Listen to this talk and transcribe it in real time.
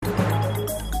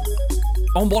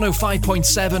on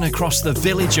 105.7 across the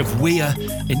village of Weir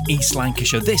in East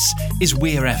Lancashire. This is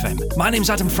Weir FM. My name's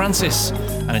Adam Francis,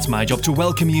 and it's my job to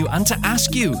welcome you and to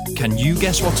ask you, can you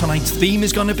guess what tonight's theme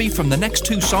is going to be from the next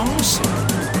two songs?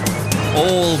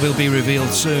 All will be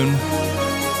revealed soon.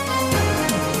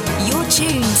 You're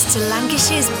tuned to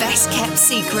Lancashire's best kept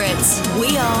secrets.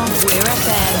 We are Weir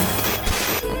FM.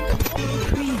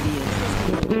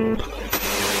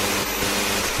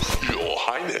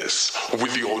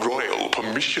 With your royal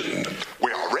permission,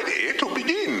 we are ready to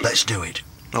begin. Let's do it.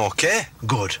 Okay,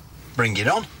 good. Bring it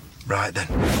on. Right then.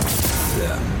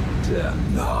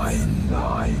 10, 9,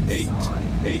 8,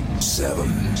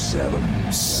 7,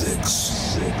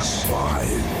 6, 5,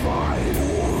 4,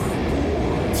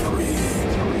 3,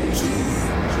 2,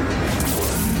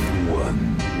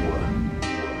 1.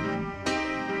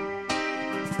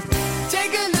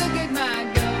 Take a look at my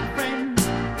girlfriend.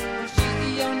 She's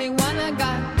the only one I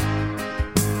got.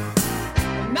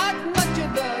 Not much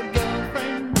of a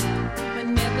girlfriend, but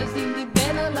never seemed to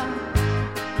get along.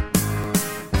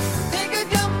 Take a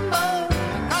jumbo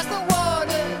across the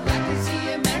water, like to see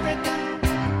America.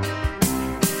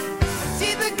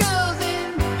 See the girls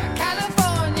in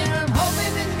California, I'm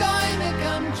hoping it's going to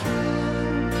come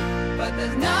true. But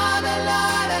there's not a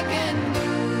lot I can do.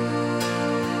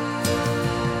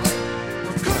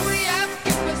 Could we have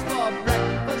breakfast for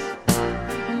breakfast?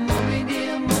 Mommy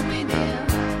dear, mommy dear.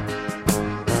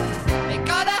 They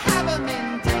gotta have 'em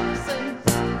in Texas,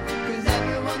 'cause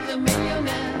everyone's a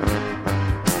millionaire.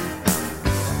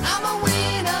 I'm a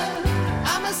winner,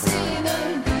 I'm a sinner,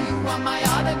 do you want my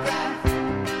autograph?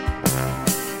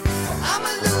 I'm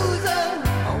a loser,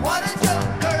 what a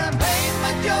joker, I'm playing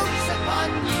my jokes upon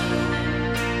you,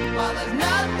 while there's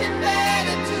nothing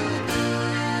better to do.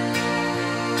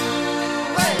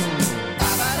 Hey!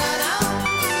 Ba-ba-da-da,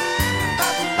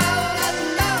 ba-ba-da-da-da-da-da-da-da.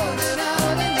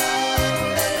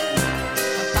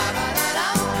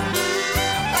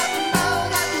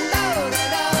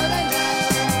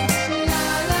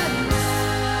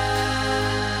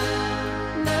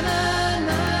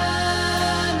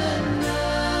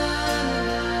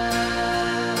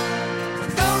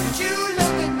 Don't you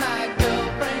look at my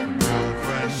girlfriend,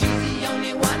 she's the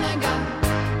only one I got.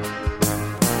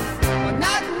 But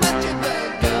not much of a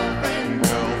girlfriend,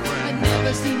 I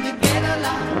never seem to get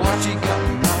along.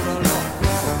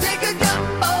 Take a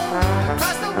jumbo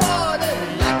across the water,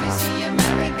 like to see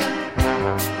America.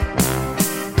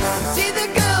 See the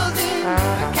girls in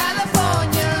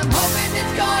California, I'm hoping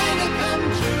it's going to come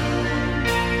true.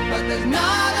 But there's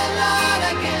not a lot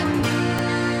I can do.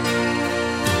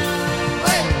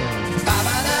 Hey!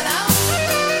 Ba-ba-da-da,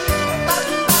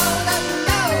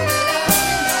 ba-ba-da-da-da-da-da.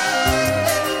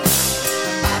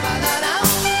 Ba-ba-da-da,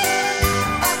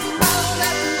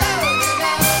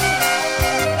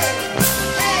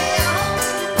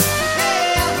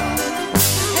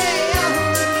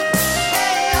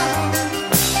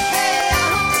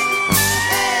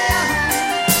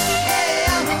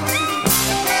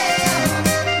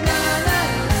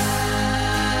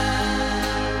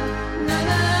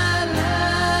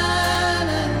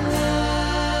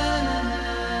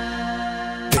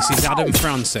 This is Adam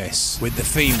Francis with the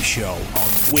Theme Show on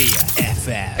Weir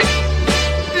FM.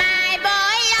 My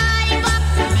boy lollipop,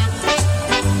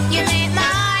 you make my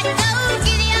heart go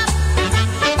giddy up.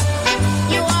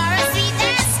 You are as sweet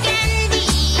as candy.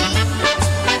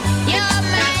 You're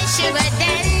my sugar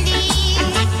dandy.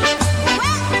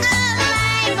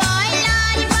 My boy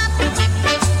lollipop,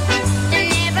 you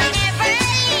never, never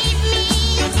leave me,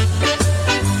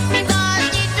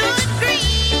 because it would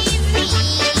grieve me.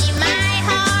 My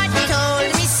heart told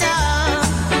me so.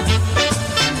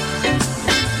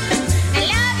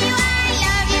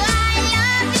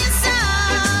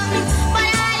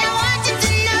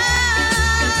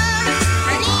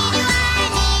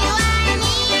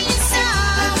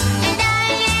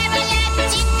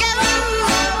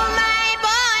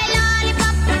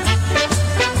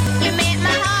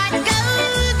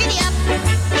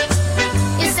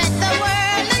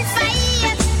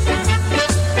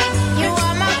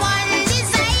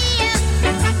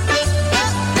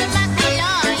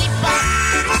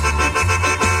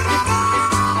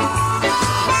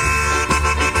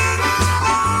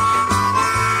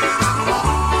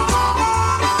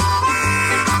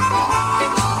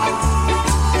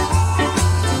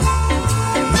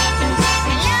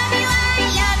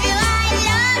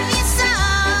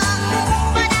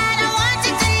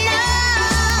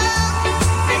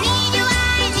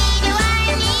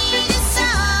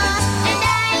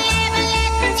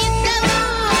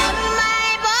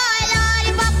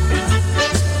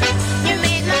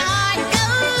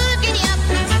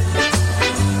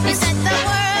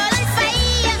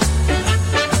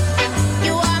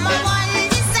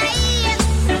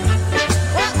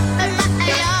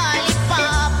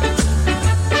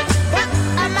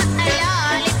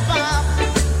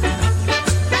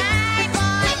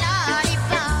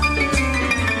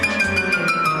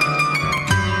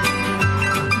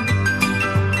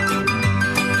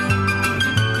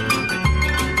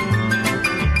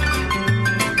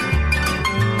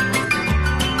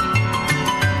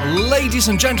 ladies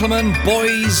and gentlemen,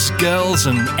 boys, girls,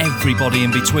 and everybody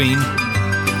in between,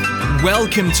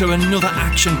 welcome to another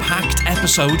action-packed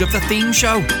episode of The Theme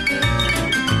Show.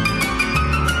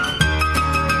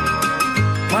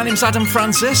 My name's Adam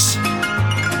Francis,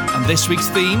 and this week's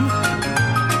theme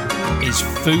is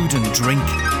food and drink.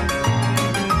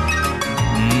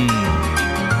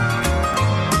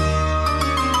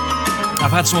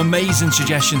 I've had some amazing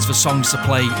suggestions for songs to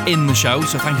play in the show,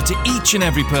 so thank you to each and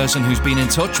every person who's been in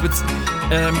touch with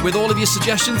all of your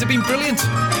suggestions. They've been brilliant.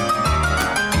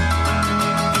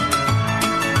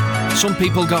 Some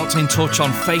people got in touch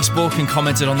on Facebook and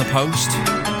commented on the post.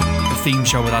 The Theme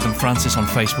Show with Adam Francis on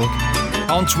Facebook.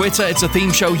 On Twitter, it's a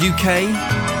Theme Show UK.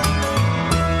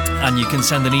 And you can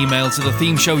send an email to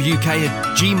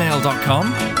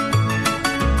thethemeshowuk@gmail.com.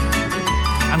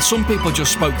 And some people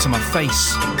just spoke to my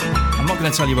face. I'm not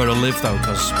going to tell you where I live though,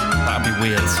 because that would be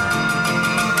weird.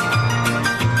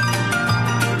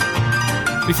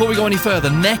 Before we go any further,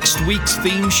 next week's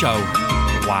theme show,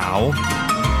 wow,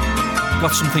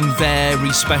 got something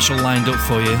very special lined up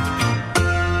for you.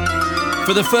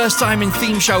 For the first time in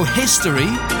theme show history,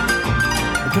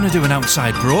 we're going to do an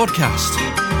outside broadcast.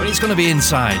 Well, it's going to be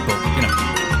inside, but, you know,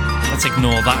 let's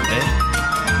ignore that bit.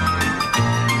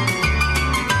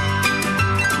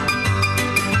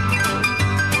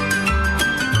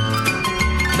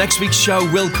 Next week's show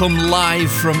will come live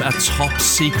from a top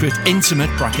secret, intimate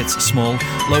 (brackets small)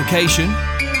 location.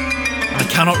 I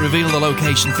cannot reveal the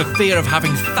location for fear of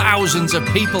having thousands of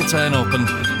people turn up, and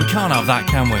we can't have that,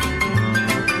 can we?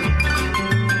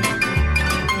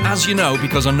 As you know,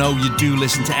 because I know you do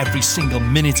listen to every single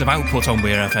minute of output on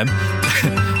Weir FM,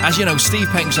 as you know, Steve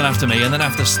Penxon after me, and then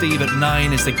after Steve at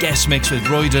 9 is the guest mix with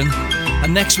Royden.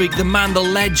 And next week, the man, the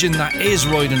legend that is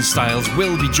Royden Styles,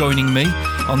 will be joining me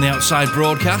on the outside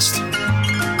broadcast.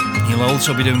 He'll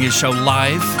also be doing his show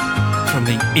live from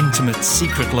the intimate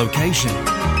secret location.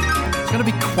 It's going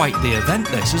to be quite the event,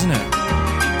 this, isn't it?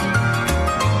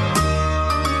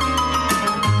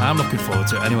 I'm looking forward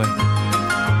to it anyway.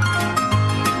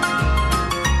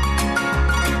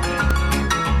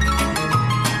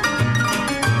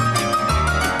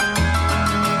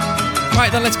 Right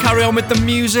then, let's carry on with the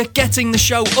music. Getting the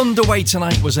show underway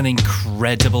tonight was an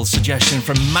incredible suggestion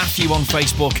from Matthew on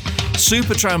Facebook.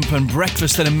 Supertramp and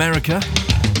Breakfast in America.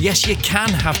 Yes, you can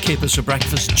have kippers for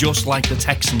breakfast just like the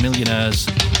Texan millionaires.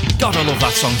 God, I love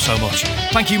that song so much.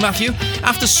 Thank you, Matthew.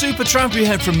 After Supertramp, we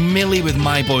heard from Millie with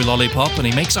My Boy Lollipop, and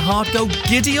he makes a heart go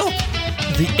giddy up.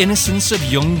 The innocence of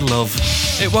young love.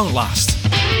 It won't last.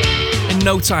 In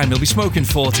no time, he'll be smoking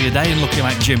 40 a day and looking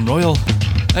like Jim Royal.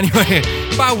 Anyway,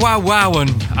 bow wow wow and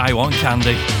I Want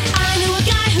Candy. I know a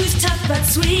guy who's tough but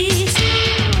sweet.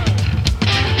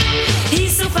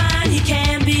 He's so fine he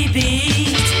can be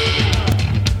beat.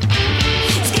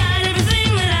 He's got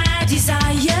everything that I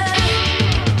desire.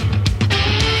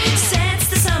 Sets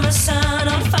the summer sun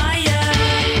on fire.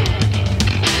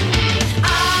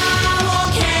 I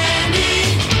want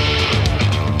candy.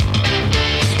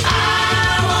 I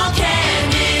want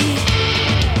candy.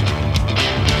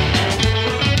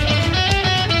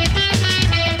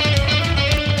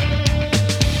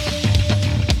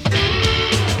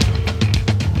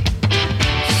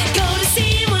 Go to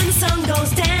see when the sun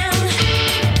goes down.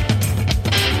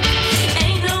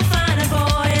 Ain't no finer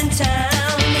boy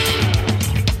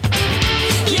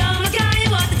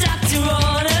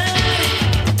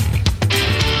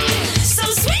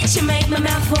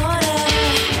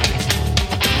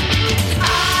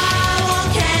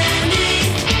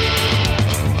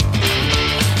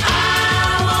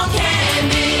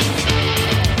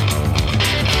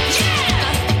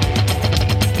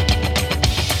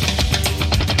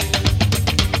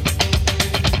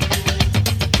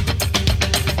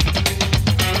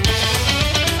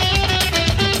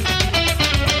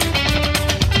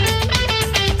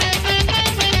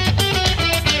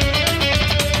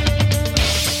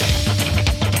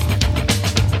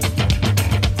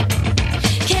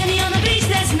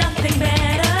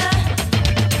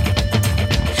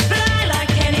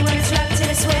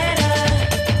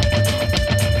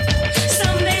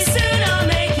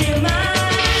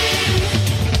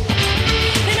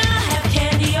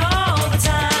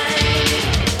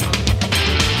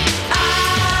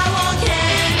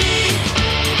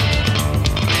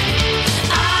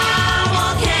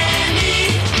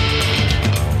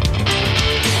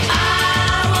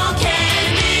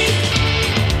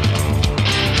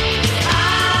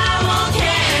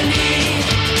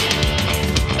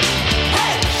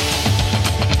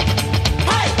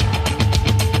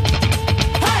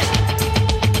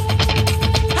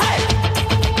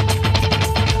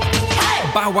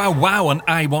and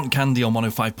I Want Candy on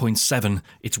 105.7.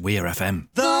 It's Weir FM.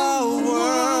 The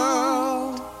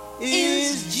world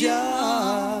is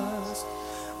just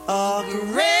a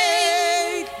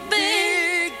great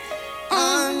big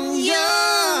onion.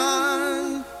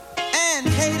 And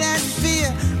hate and fear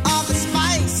are the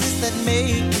spices that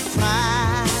make you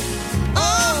cry.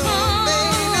 Oh,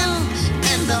 baby.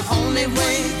 And the only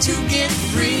way to get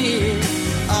rid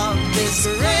of this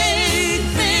great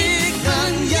big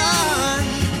onion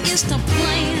is to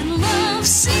plant love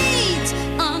seeds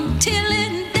until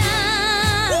it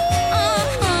dies.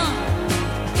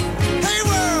 Hey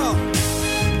world,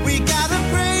 we got a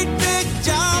great big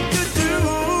job to do.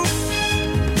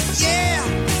 Yeah,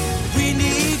 we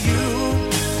need you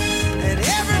and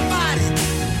everybody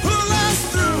pull us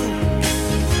through.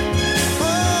 Oh,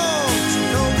 you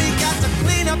know we got to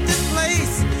clean up this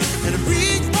place and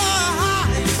reach for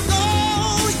high.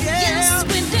 Oh yeah. Yes,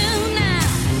 we do now.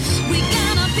 We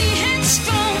gotta be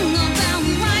headstrong about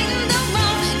righting the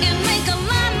wrong and make a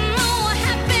lot more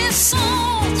happy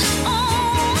souls. Oh,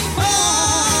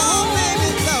 baby,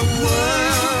 the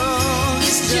world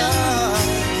is just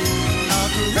a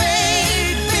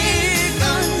great big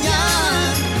onion,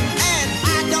 and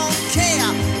I don't care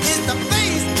if the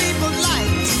face people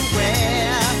like to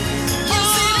wear.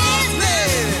 Yes, it is,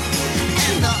 baby,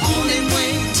 and the only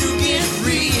way to get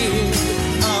rid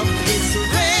of this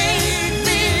great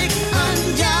big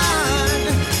onion.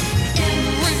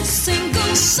 Every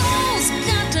single soul's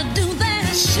got to do their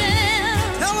share.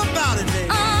 Tell about it, baby.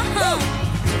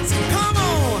 So come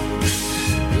on,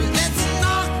 let's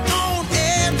knock on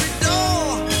every door.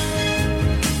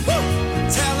 Woo!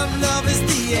 Tell them love is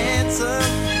the answer,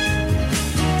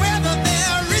 whether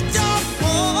they're rich or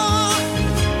poor.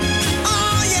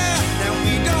 Oh yeah, and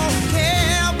we don't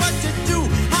care what you do,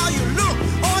 how you look,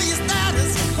 or your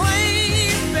status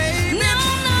claim, baby. No,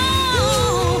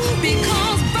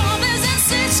 because brothers and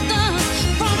sisters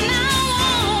from now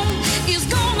on is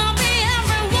gonna be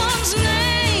everyone's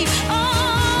name.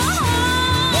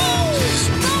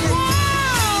 The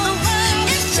world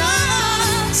is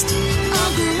just a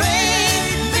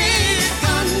great big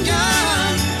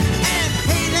onion, and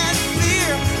hate and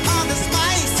fear are the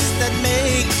spices that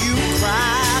make you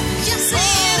cry. Yes, Oh, it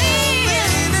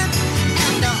baby,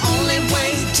 and the only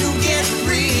way to get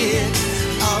rid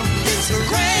of this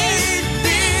great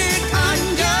big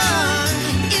onion.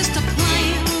 is to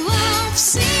plant love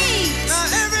seeds. Now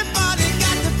everybody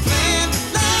got to plant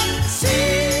love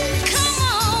seeds Come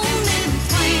on and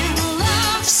plant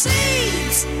love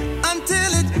seeds.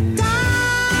 until it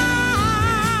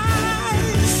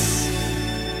dies.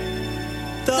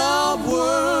 The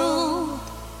world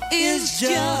is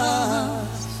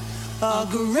just a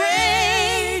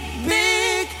great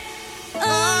big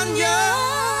onion.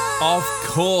 Of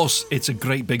course, it's a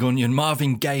great big onion.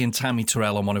 Marvin Gaye and Tammy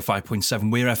Terrell on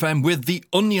 105.7 Weir FM with the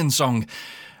Onion song.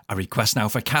 A request now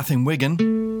for Catherine Wigan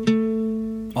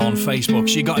on Facebook.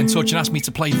 She got in touch and asked me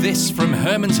to play this from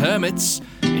Herman's Hermits.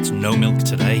 It's No Milk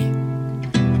Today.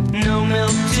 No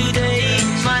milk today,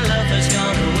 my love has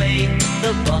gone away.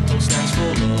 The bottle stands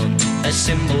forlorn, a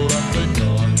symbol of the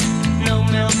dawn. No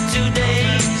milk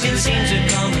today, it seems a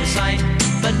common sight,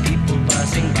 but people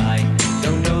passing by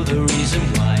don't know the reason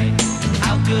why.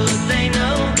 How could they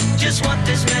know just what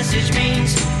this message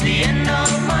means? The end of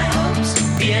my hopes,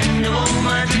 the end of all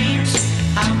my dreams.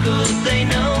 How could they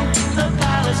know the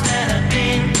palace there had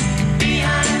been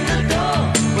behind the door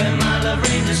where my love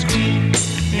reigned as queen?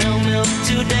 No milk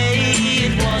today,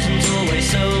 it wasn't always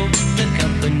so. The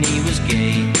company was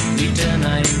gay, we turned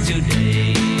night into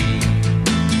day.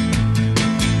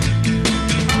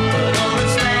 But all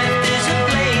that's left is a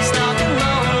place dark and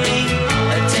lonely.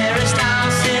 A terraced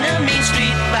house in a mean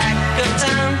street back of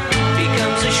town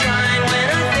becomes a shrine when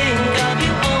I think of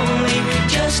you only.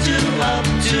 Just two up,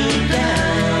 two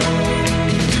down.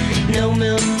 No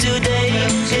milk today,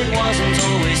 it wasn't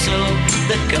always so.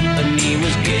 The company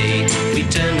was gay, we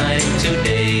turned night into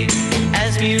day.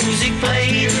 As music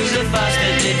played, the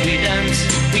faster did we dance.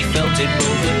 We felt it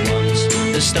both at once,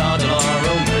 the start of our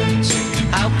romance.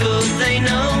 How could they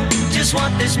know just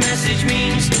what this message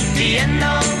means? The end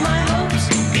of my hopes,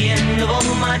 the end of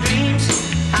all my dreams.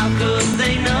 How could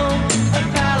they know a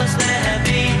palace there had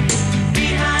been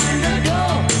behind the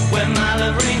door where my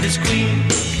love reigned as queen?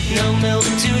 No milk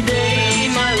today,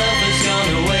 my love has gone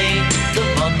away. The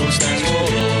bottle stands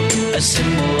forlorn, a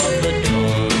symbol of the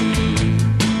dawn.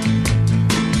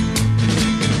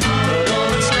 But all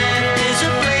that's left is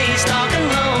a place dark and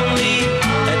lonely.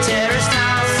 A terraced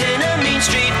house in a mean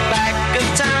street back of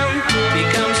town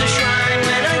becomes a shrine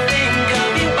when I think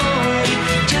of you only.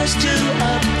 Just two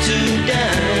up, two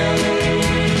down.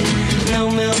 No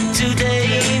milk today.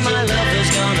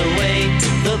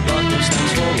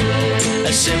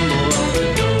 symbol of the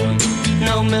dawn.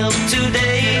 No milk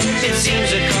today, it seems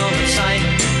a common sight,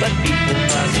 but people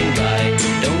passing by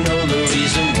don't know the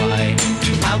reason why.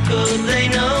 How could they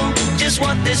know just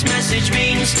what this message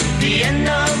means? The end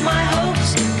of my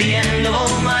hopes, the end of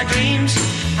all my dreams.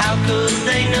 How could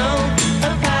they know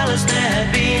a palace there had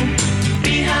been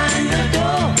behind the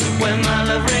door where my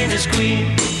love reigned as queen?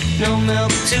 No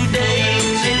milk today,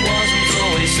 it wasn't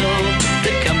always so.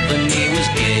 The company was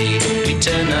gay, we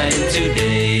turned night into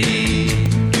day.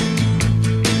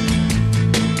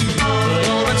 But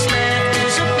all that's left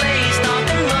is a place dark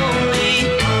and lonely,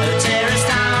 a terraced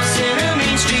house in a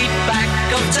mean street back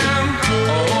of town.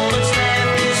 All that's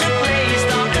left is a place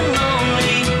dark and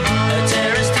lonely, a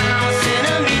terraced house in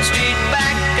a mean street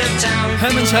back of town.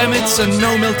 Herman's Hermits and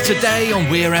No Milk Today on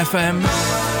Weir FM.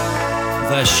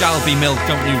 There shall be milk,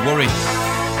 don't you worry.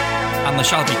 And there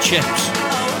shall be chips.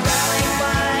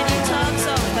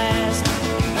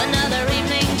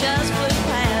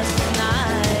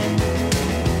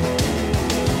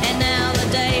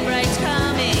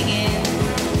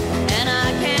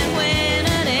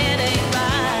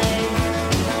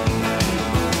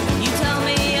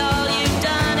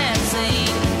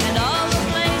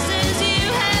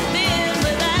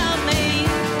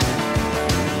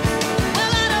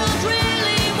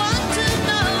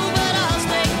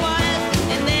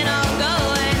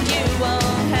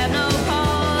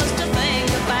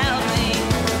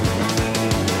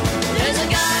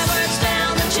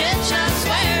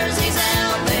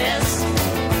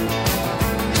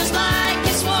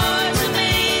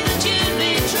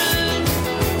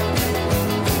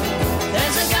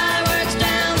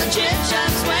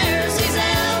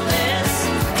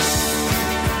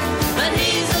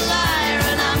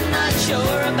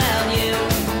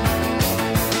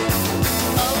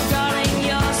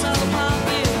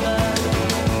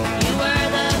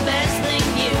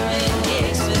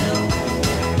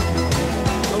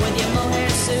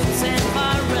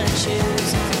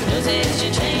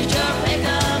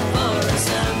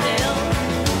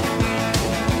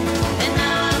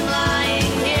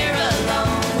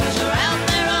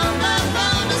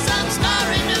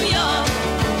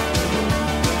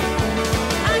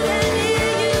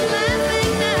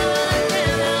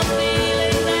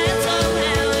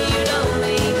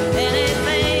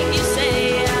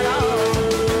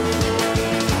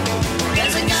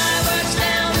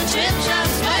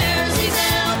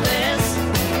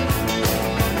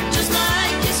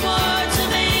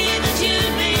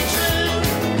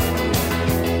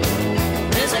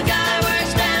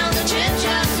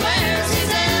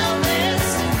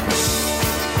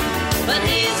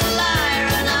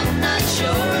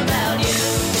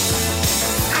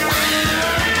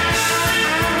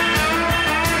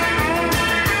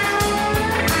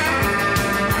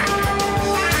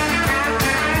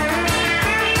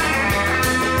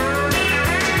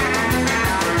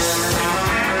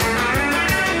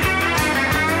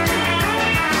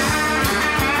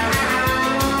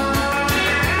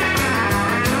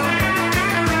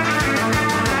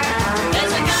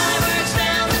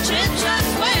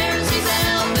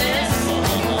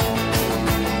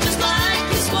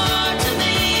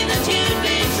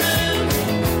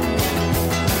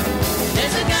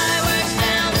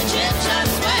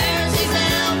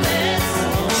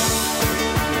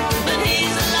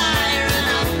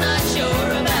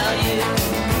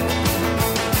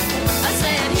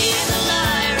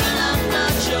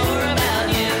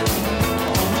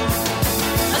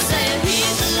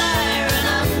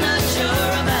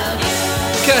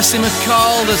 Kirsty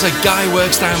MacColl, there's a guy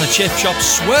works down the chip shop,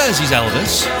 swears he's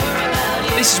Elvis.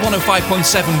 This is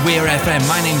 105.7 Weir FM.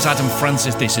 My name's Adam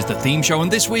Francis. This is the theme show,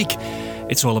 and this week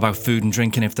it's all about food and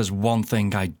drink. And if there's one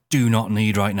thing I do not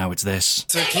need right now, it's this.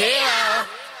 Tequila,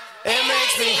 it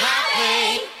makes me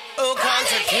happy. Oh, come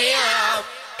tequila,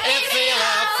 it feels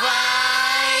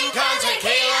fine. Come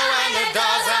tequila when the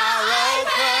doors are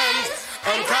opened,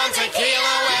 and come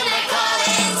tequila when the call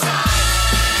is time.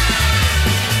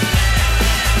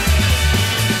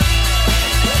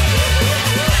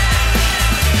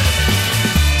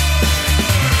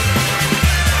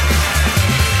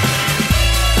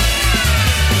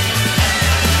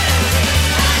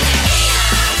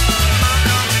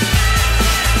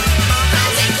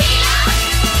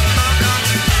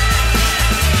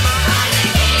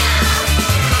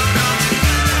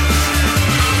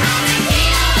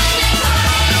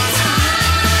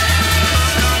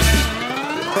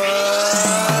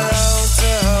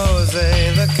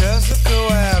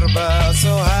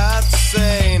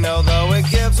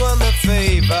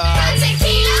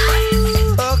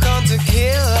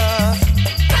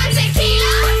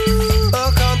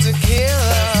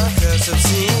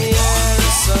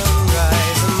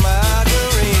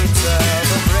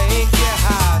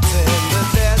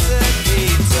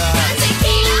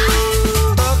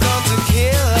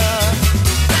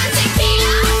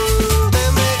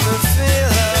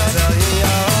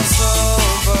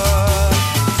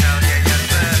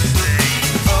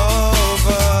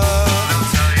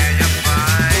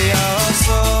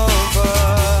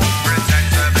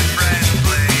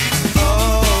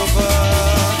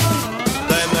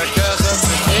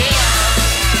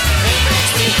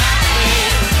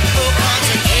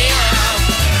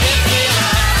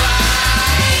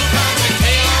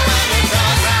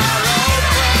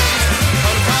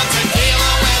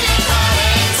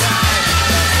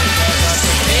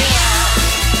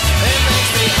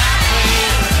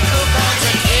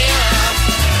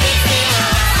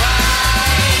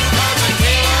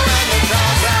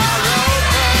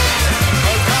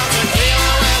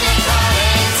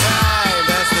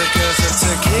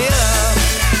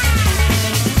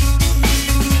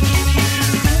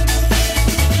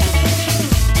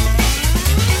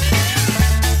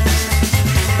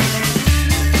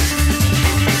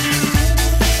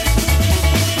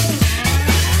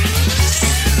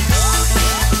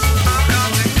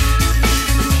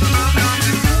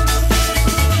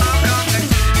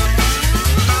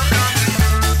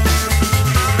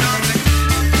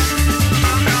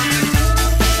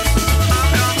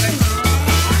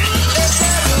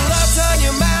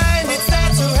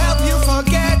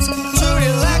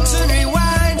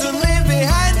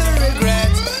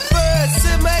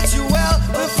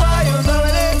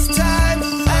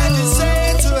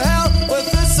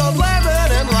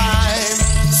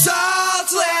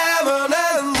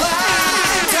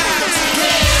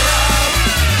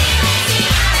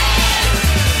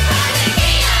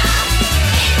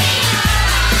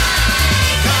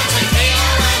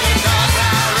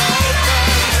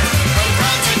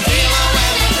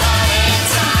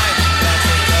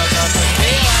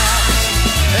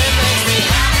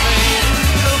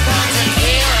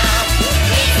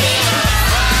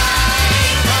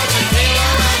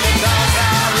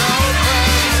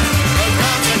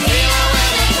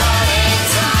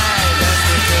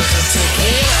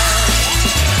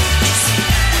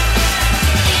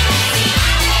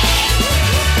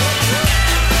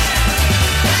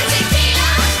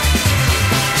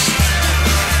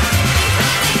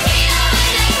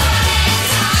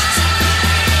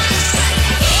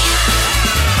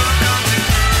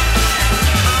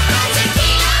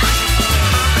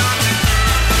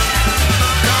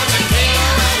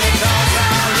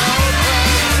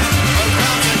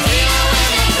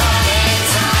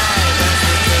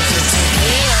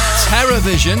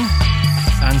 Eurovision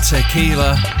and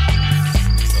tequila.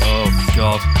 Oh,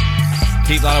 God.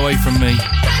 Keep that away from me.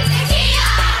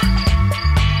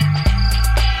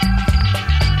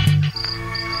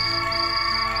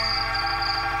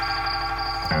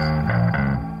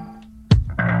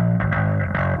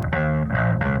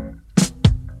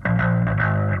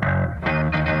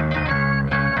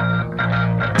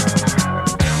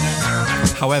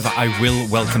 However, I will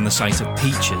welcome the sight of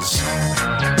peaches.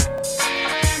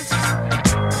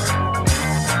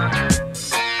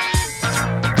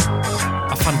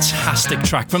 A fantastic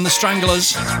track from the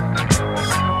Stranglers.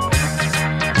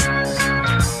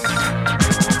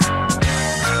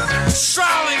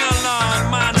 Strolling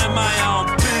along, minding my own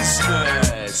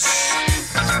business.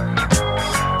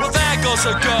 Well, there goes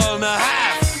a girl and a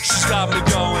half. She's got me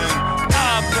going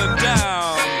up and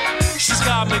down. She's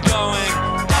got me going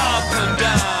up and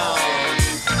down.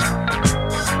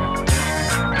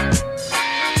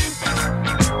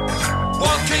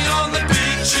 Walking on the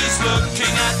beaches,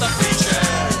 looking at the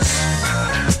peaches.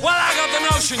 Well, I got the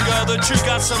notion, girl, that you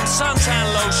got some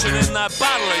suntan lotion in that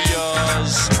bottle of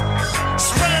yours.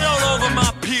 Spread it all over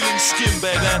my peeling skin,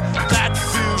 baby. That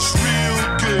feels real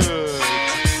good.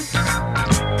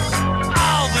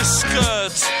 All the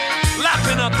skirts,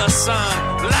 lapping up the sun,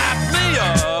 lap me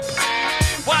up.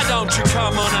 Why don't you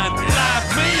come on and lap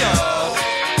me up?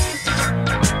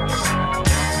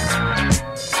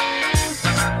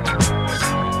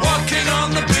 Walking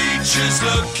on the beaches,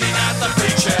 looking at the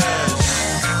peaches.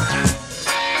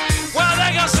 Well,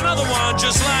 there goes another one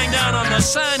just lying down on the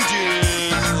sand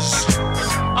dunes.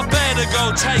 I better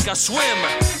go take a swim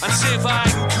and see if I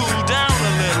can cool down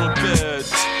a little bit.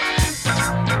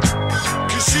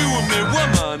 'Cause you and me,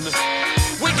 woman,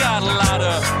 we got a lot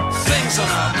of things on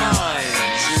our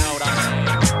minds, you know what I mean?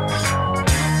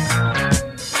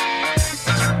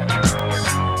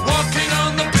 Walking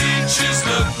on the beaches,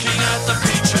 looking at the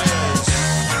peaches.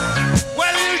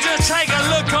 Well, you just take a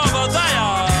look over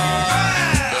there.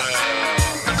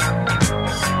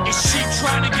 Is she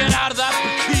trying to get out of that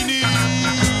bikini?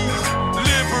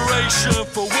 Liberation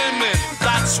for women,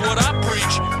 that's what I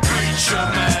preach, preacher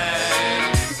man.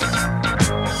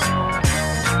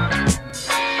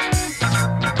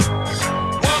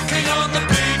 Walking on the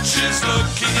beaches,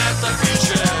 looking at the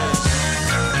beaches.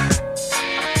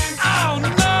 Oh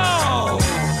no!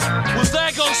 Well,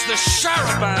 there goes the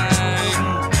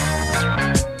charabanc.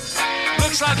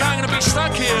 Looks like I'm gonna be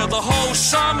stuck here the whole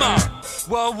summer.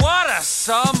 Well, what a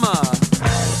summer!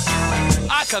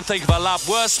 I can think of a lot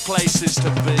worse places to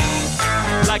be.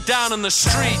 Like down in the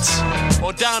street,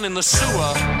 or down in the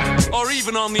sewer, or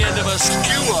even on the end of a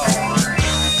skewer.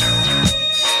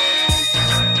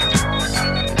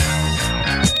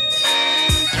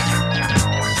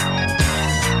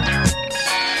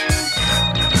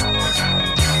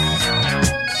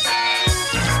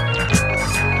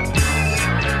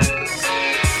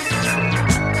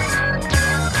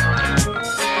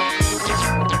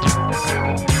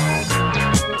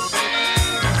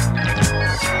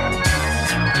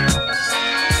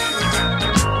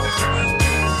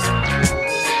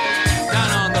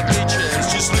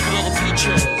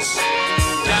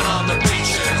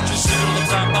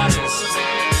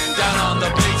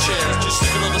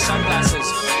 Sunglasses.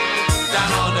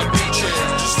 Down on the beaches,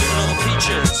 just look at all the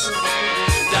peaches.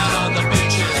 Down on the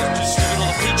beaches, just look at all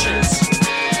the peaches.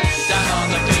 Down on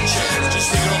the beaches, just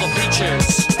look at all the peaches.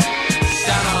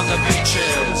 Down on the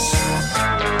beaches.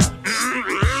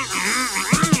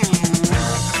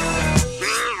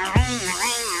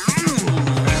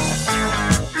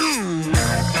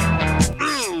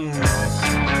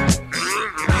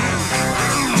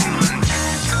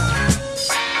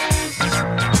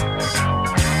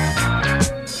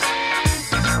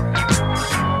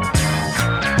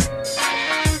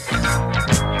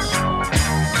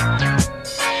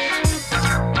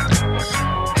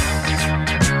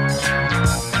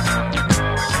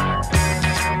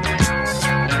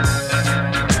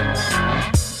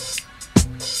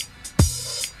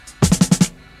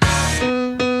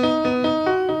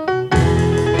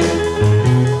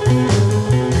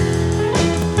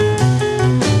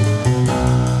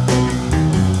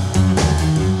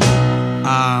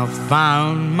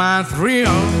 Found my thrill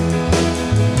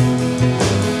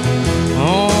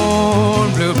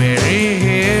on Blueberry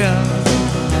Hill,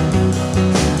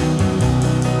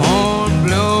 on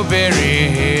Blueberry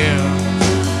Hill.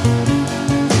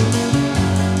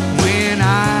 When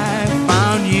I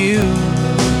found you,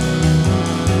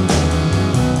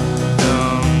 the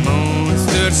moon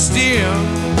stood still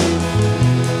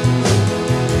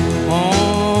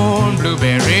on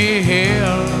Blueberry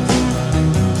Hill.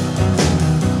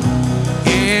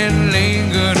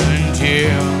 Lingered until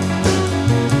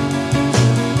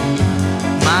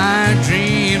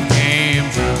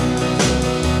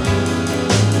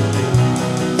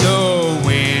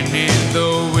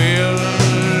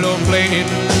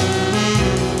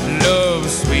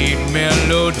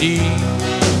melody.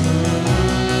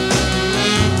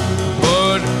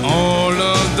 But all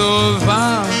of those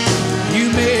vows you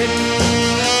made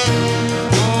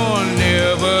were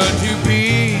never to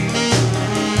be.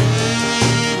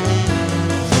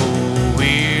 So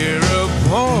we're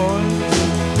apart.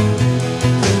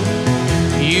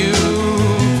 You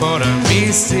thought of me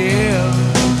still.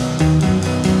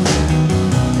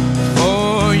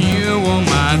 For you were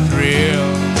my thrill.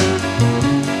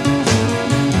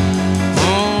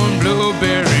 On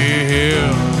Blueberry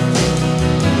Hill.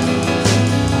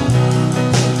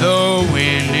 The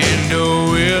wind in the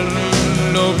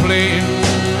willow play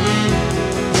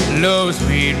love's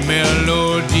sweet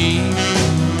melody.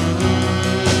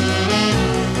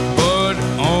 But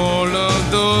all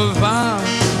of those vows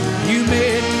you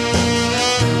made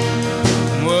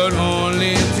were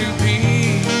only to be.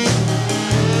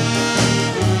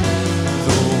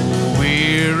 Though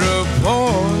we're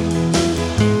apart,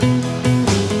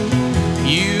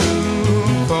 you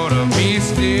thought of me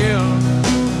still.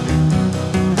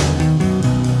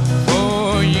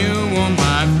 For you were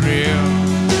my thrill.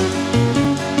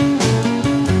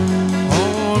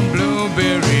 On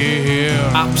Blueberry Hill.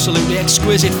 Absolutely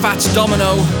exquisite Fats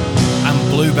Domino and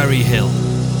Blueberry Hill.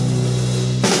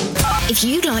 If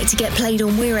you'd like to get played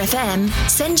on Weir FM,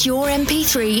 send your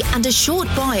MP3 and a short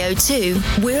bio to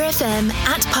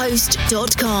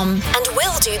weirfm@post.com and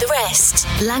we'll do the rest.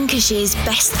 Lancashire's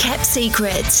best kept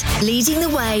secret, leading the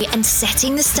way and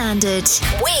setting the standard.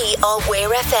 We are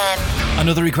Weir FM.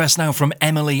 Another request now from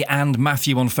Emily and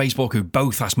Matthew on Facebook, who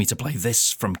both asked me to play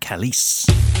this from Kelis.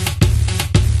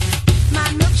 My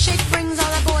milkshake brings all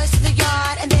the boys to the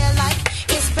yard, and they're like,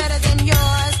 it's better than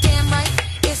yours. Damn right,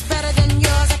 it's better than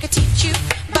yours. I could teach you,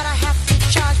 but I have to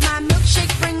charge. My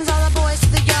milkshake brings all the boys to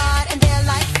the yard, and they're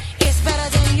like, it's better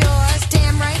than yours.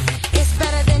 Damn right, it's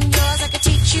better than yours. I could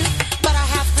teach you, but I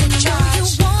have to charge. You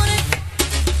want it,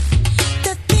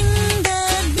 the thing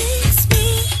that makes me,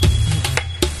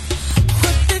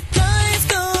 what the guys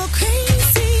go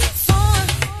crazy for.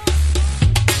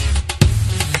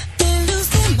 They lose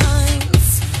their minds,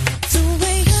 the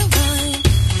way you whine.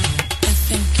 I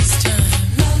think it's time.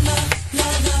 La la la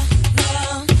la la.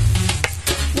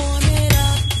 Warm it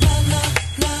up. La la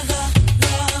la la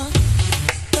la.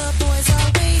 The boys are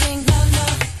waiting. La la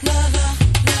la la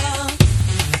la.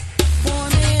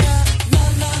 Warm it up. La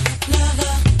la la la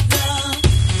la.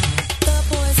 The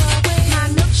boys are waiting. My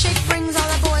milkshake brings all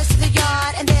the boys to the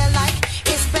yard, and they're like,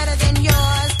 it's better than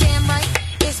yours. Damn right,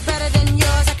 it's better than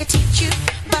yours. I could teach you,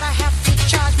 but I have to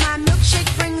charge. My milkshake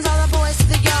brings all the boys to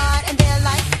the yard, and they're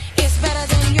like, it's better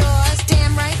than yours.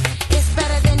 Damn right, it's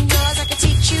better than yours. I could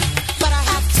teach you, but I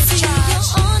have to charge. You're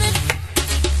on it.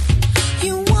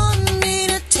 You want me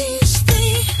to teach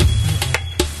thee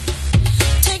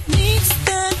techniques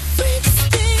that freaks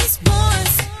these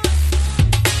boys.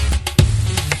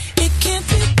 It can't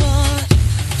be bought.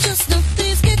 Just know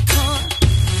thieves get caught.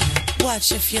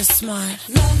 Watch if you're smart.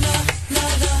 La la la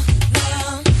la la.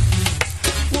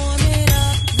 Warm it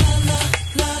up. La la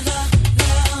la la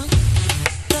la.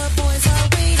 The boys are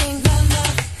waiting. La la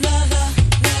la la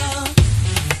la.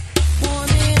 Warm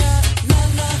it up. La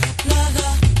la la la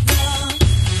la.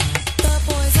 The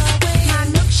boys are waiting. My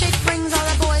milkshake brings all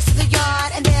the boys to the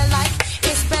yard, and they're like,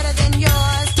 it's better than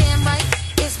yours. Damn right,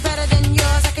 it's better than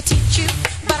yours. I could teach you,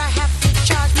 but I have to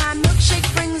charge. My milkshake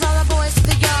brings all the boys to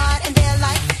the yard, and they're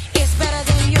like, it's better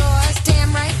than yours.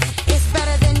 Damn right, it's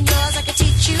better than yours. I could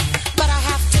teach you, but I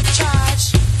have to charge.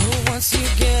 Oh, once you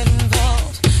get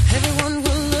involved, everyone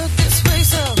will look this way,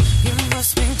 so you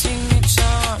must maintain your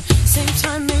charm. Same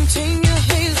time, maintain your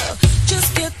halo.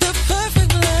 Just get the perfect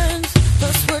blend.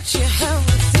 Plus what you have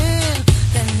within.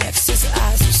 Then next his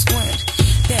eyes will squint.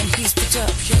 Then he's picked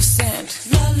up your scent.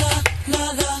 La la la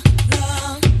la la.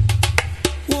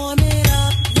 Warm it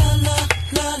up. La la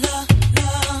la la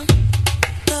la.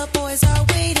 The boys are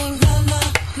waiting. La la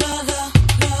la la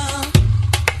la.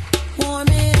 Warm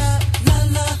it up. La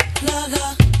la la la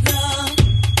la.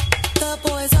 The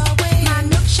boys are waiting. My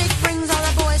milkshake brings all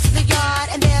the boys to the yard,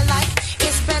 and they're like,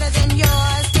 it's better than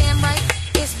yours. Damn right,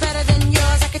 it's better than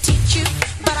yours. I could teach you,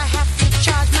 but I have to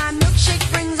charge. My milkshake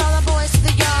brings all the boys to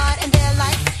the yard, and they're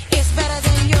like, it's better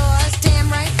than yours. Damn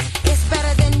right, it's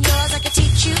better than yours. I could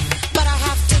teach you, but I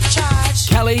have to charge.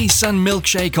 Kelis and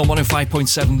Milkshake on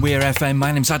 105.7 Weir FM.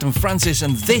 My name's Adam Francis,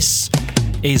 and this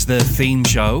is the theme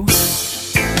show.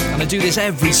 And I do this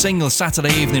every single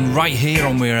Saturday evening right here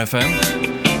on Weir FM.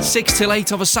 6 till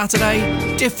 8 of a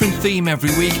Saturday, different theme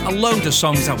every week, a load of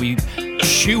songs that we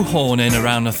shoehorn in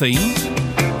around a theme.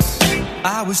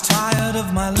 I was tired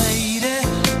of my lady.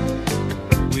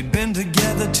 We'd been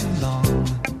together too long.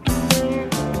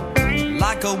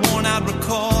 Like a worn out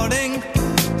record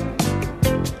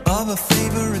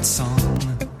favorite song.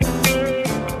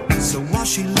 So while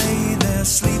she lay there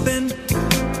sleeping,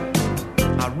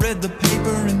 I read the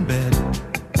paper in bed.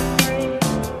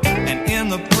 And in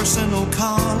the personal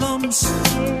columns,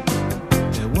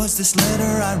 there was this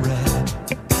letter I read.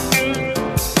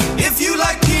 If you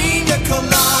like pina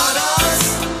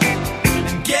coladas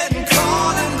and getting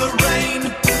caught in the rain,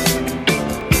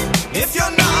 if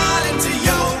you're not into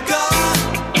yoga,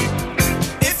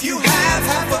 if you have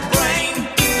half a brain,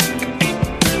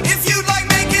 if you like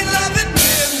making love at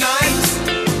midnight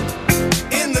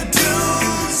in the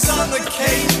dunes on the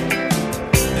Cape,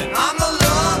 then I'm the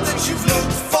love that you've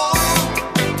looked for.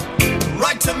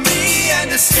 Write to me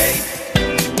and escape.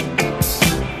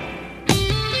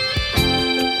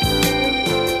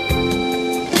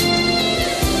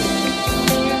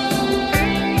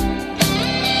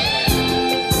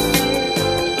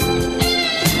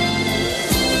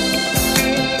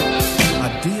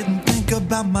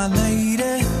 About my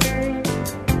lady,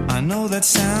 I know that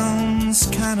sounds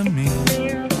kinda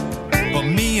mean, but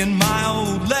me and my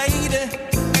old lady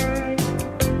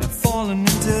have fallen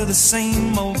into the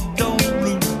same old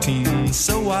routine.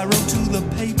 So I wrote to the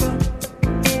paper,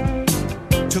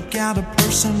 took out a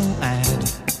personal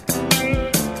ad,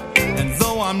 and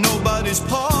though I'm nobody's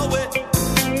poet,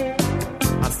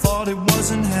 I thought it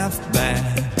wasn't half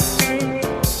bad.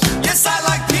 Yes, I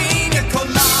like pina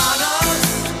coladas,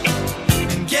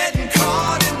 getting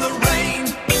caught in the rain.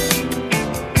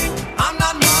 I'm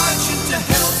not much into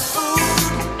health food,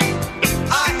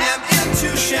 I am into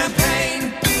champagne.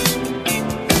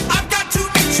 I've got to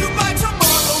meet you by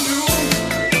tomorrow noon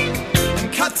and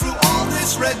cut through all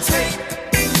this red tape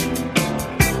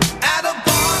at a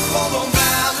bar called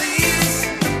O'Malley's,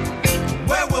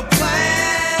 where we'll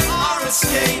plan our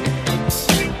escape.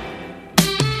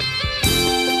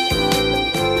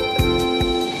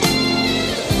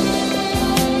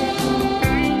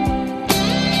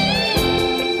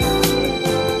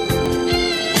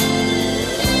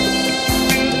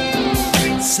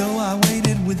 So I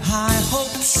waited with high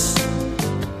hopes,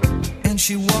 and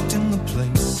she walked in the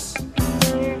place.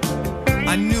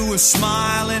 I knew her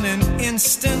smile in an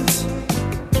instant,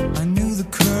 I knew the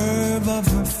curve of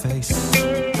her face.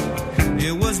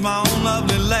 It was my own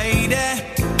lovely lady,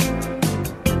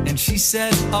 and she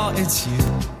said, oh, it's you.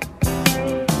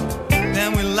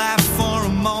 Then we laughed for a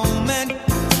moment,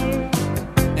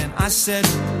 and I said,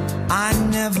 I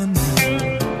never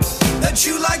knew that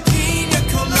you like pina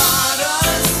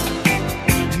coladas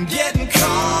and getting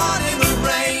caught in the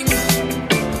rain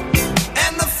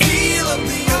and the feel of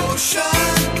the ocean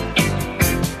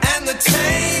and the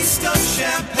taste of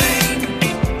champagne.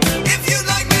 If you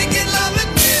like making love at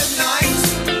midnight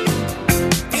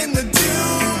in the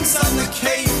dunes on the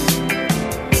Cape,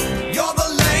 you're the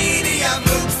lady I've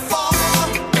looked for.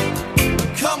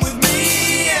 Come with me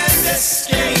and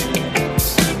escape.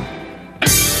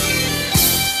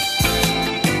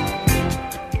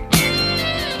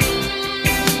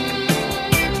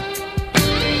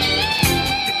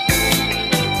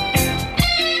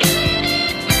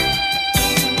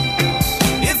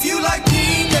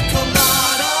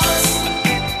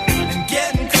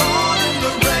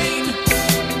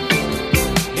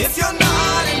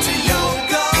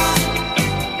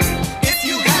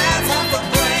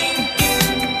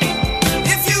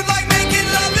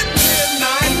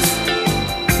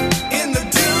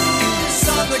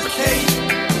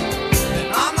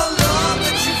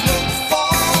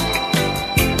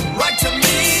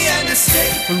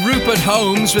 Rupert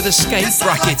Holmes with Escape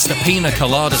brackets, the Pina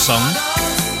Colada song.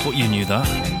 But you knew that.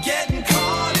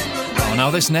 Oh,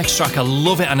 now this next track, I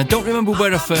love it, and I don't remember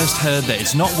where I first heard that.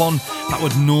 It's not one that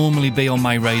would normally be on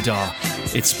my radar.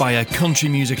 It's by a country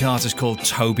music artist called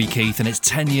Toby Keith, and it's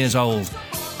 10 years old,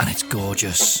 and it's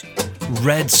gorgeous.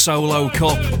 Red Solo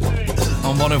Cup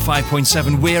on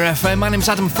 105.7 Weir FM. My name's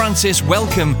Adam Francis.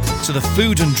 Welcome to the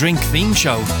Food and Drink Theme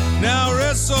Show. Now,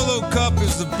 Red Solo Cup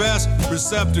is the best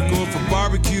receptacle for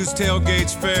barbecues,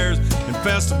 tailgates, fairs, and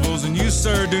festivals, and you,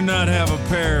 sir, do not have a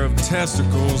pair of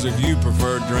testicles if you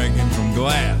prefer drinking from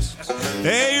glass.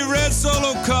 A Red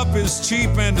Solo Cup is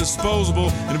cheap and disposable,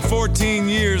 and in 14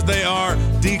 years they are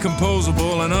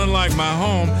decomposable, and unlike my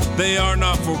home, they are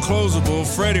not foreclosable.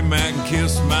 Freddie Mac can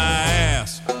kiss my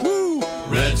ass. Woo!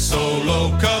 Red Solo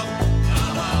Cup,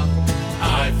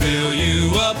 I fill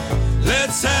you up.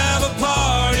 Let's have a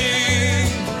party.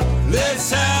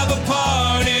 Let's have a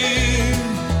party.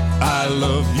 I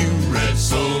love you, Red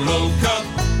Solo Cup.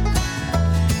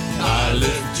 I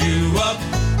lift you up.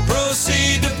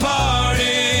 Proceed to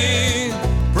party.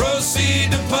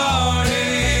 Proceed to party.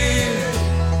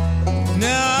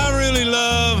 Now I really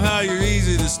love how you're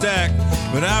easy to stack.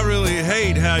 but I really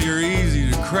hate how you're easy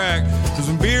to crack. Cause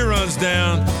when beer runs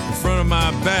down in front of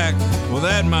my back, well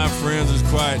that, my friends, is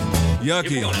quite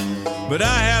yucky. But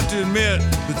I have to admit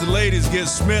that the ladies get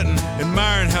smitten,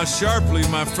 admiring how sharply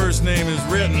my first name is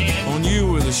written on you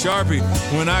with a Sharpie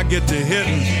when I get to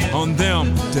hitting on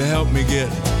them to help me get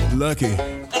lucky.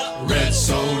 Red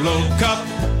Solo Cup,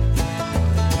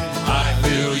 I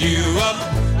fill you up.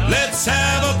 Let's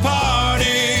have a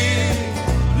party.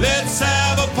 Let's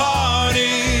have a party.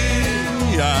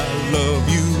 I love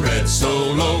you, Red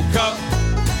Solo Cup.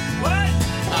 What?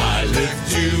 I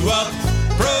lift you up.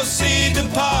 Proceed to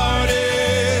party.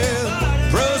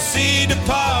 Proceed to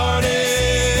party.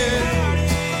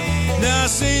 Now I've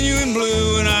seen you in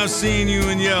blue and I've seen you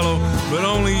in yellow, but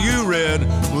only you, Red,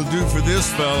 will do for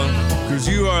this fella. Cause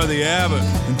you are the Abbott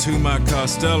into my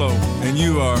Costello, and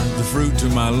you are the fruit to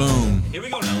my loom. Here we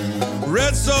go now.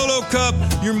 Red Solo Cup,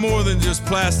 you're more than just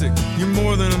plastic. You're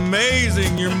more than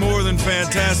amazing. You're more than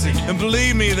fantastic. And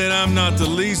believe me that I'm not the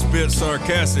least bit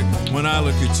sarcastic when I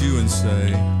look at you and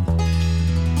say,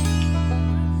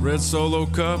 Red Solo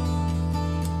Cup,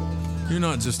 you're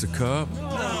not just a cup. No,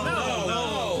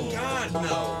 God,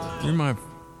 no. You're my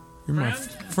friend.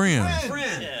 Friend.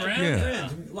 Yeah.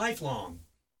 Lifelong.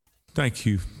 Thank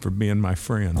you for being my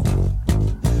friend.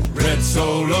 Red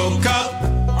Solo Cup,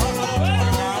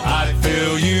 I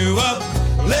fill you up.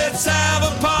 Let's have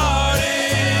a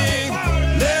party.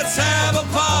 Let's have a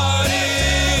party.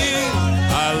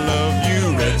 I love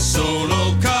you, Red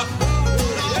Solo Cup.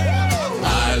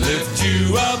 I lift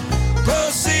you up.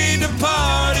 Proceed to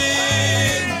party.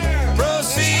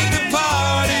 Proceed to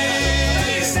party.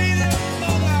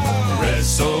 Red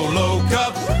Solo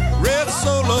Cup. Red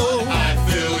Solo. I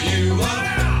fill you up.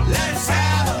 Let's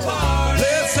have a party.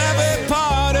 Let's have a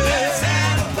party. Let's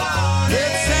have a party.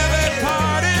 Let's have a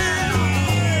party.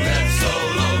 Red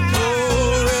Solo Cup.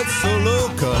 Oh, Red Solo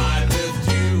Cup. I lift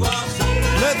you up.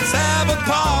 Let's have a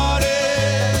party.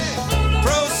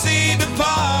 Proceed to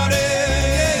party.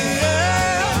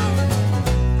 Yeah.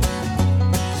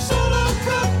 Solo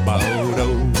Cup. Bodo.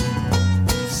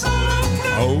 Solo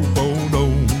Cup. Oh, Bodo.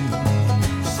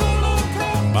 Solo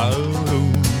Cup. Bodo.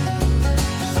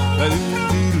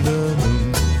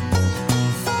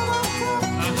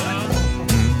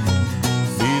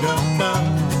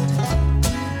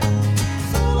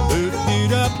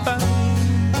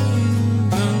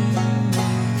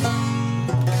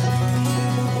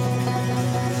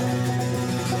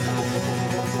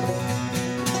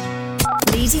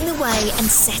 Leading the way and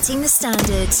setting the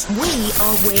standard. We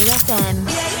are Weir FM.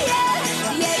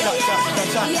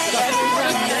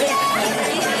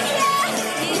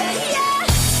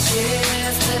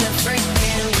 Cheers to the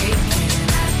freaking weekend.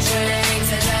 I drink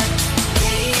to that,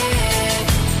 yeah.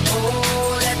 Oh,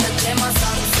 let the demo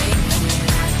song sing.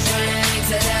 I drink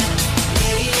to that,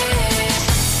 yeah.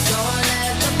 Don't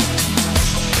let them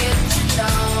get you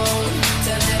down.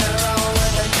 Turn it around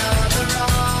with another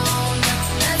round.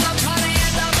 There's a party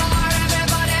at the bar.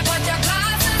 Everybody put your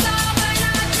glasses up and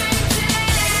I drink to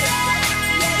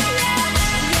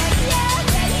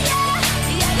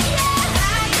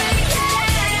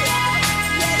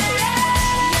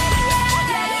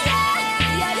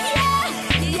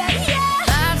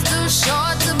Life's too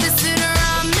short to be sitting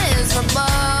around miserable.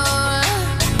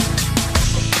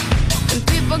 And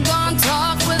people gon'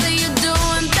 talk whether you're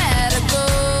doing bad or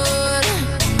good.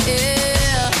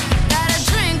 Yeah, got a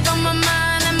drink on my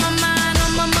mind and my mind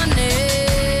on my money.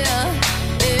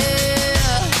 Yeah,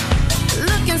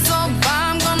 looking so far,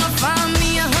 I'm gonna find me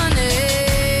a honey.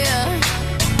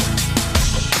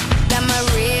 Got my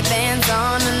Ray-Bans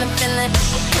on and I'm feeling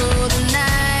through the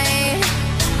night.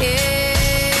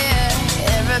 Yeah,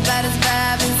 everybody's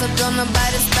vibing, so don't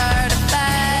nobody start a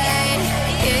fight.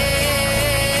 Yeah,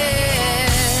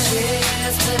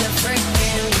 cheers to the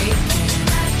freaking weekend.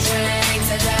 I drink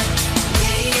to that,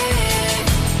 yeah.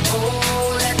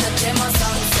 Oh, let the demo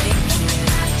song sing.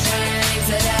 I drink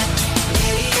to that,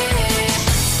 yeah.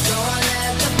 Don't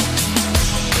let them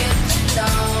get you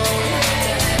down.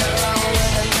 Turn it around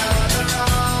with another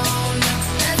round.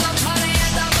 There's a party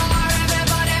at the bar.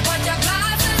 Everybody put your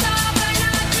glasses up and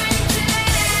I drink to that.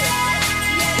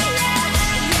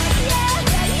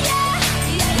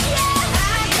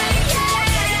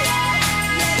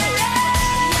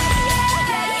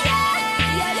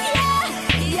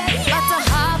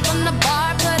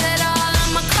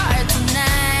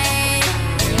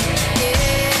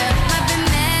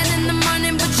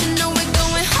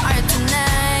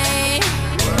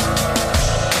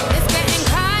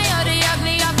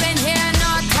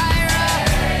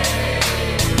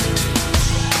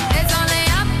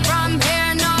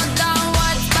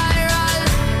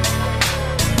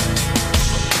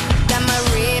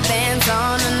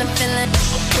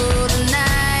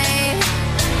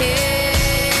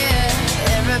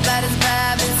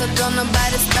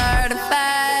 start a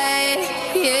fight.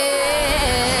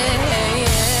 Yeah,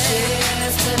 yeah.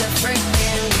 Cheers to the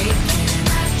freaking weekend.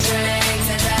 I drank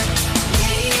to that.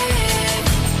 Yeah,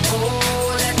 yeah.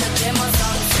 Oh, let the demo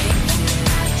song sing. I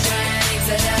drank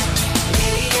to that.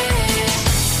 Yeah,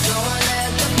 yeah. Don't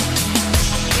let them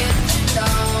get you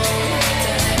down.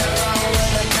 Turn it around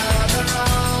with another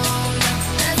round.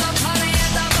 There's a party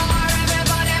at the bar.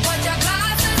 Everybody put your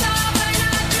glasses up and I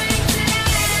drink to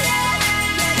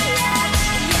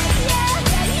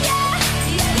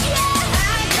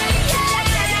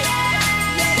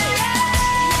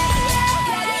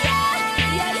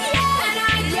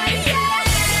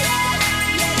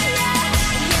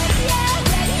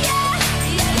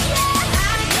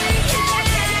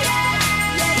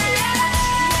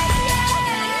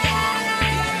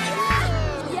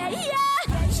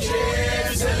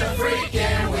Cheers to the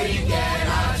freaking weekend.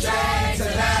 I drank to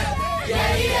that.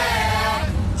 Yeah, yeah.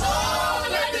 Oh,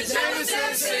 let the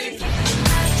Jameson sink. I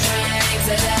drank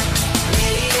to that.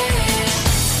 Yeah,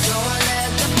 yeah. Don't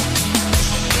let them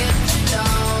get you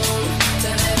down.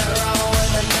 Turn it around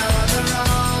with another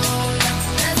round.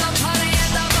 There's a party at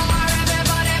the bar.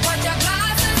 Everybody put your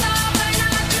glasses up and I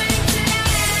drink to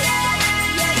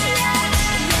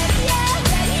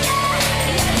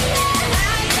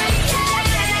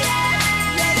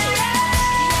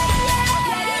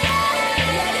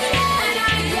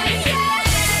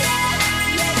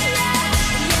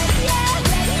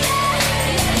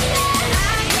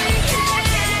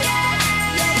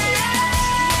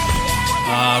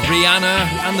Rihanna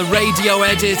and the radio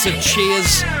edit of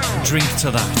Cheers, Drink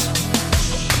to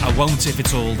That. I won't if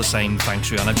it's all the same, thanks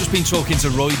Rihanna. I've just been talking to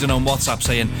Royden on WhatsApp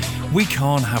saying we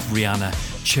can't have Rihanna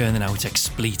churning out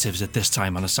expletives at this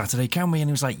time on a Saturday, can we? And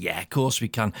he was like, yeah, of course we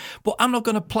can. But I'm not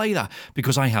going to play that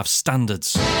because I have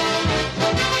standards.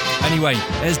 Anyway,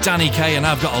 there's Danny Kaye and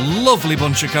I've got a lovely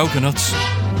bunch of coconuts.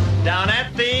 Down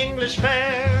at the English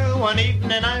Fair, one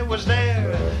evening I was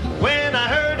there, when I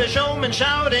heard a showman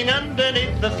shouting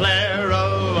underneath the flare,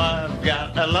 oh, I've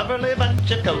got a lovely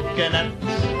bunch of coconuts.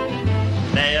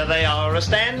 There they are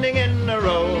a-standing in a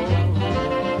row.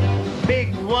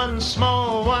 Big ones,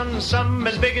 small ones, some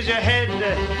as big as your head.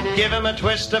 Give 'em a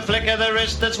twist, a flick of the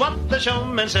wrist, that's what the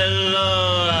showman says.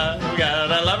 Oh, I've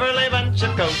got a lovely bunch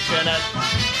of coconuts.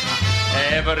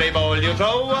 Every ball you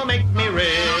throw will make me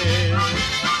rich.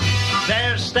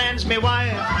 There stands me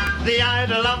wife, the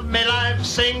idol of me life,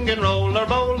 singing roller,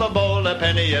 bowl, a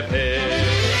penny a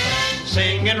pitch.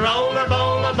 Singing roller,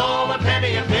 bowl, a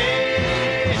penny a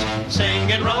pitch.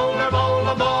 Singing roller, bowl,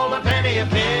 a penny a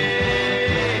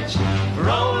pitch.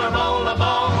 Roller, bowl, a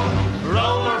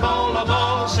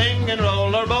ball, singing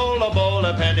roller, bowl,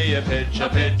 a penny a pitch. A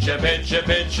pitch, a pitch, a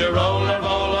pitch, a roller,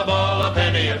 bowl, a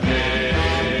penny a pitch.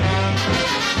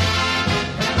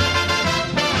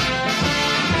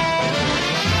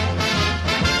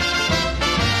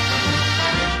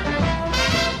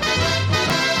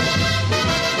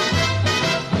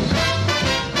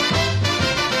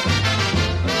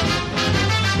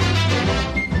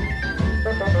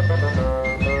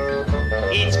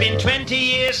 It's been 20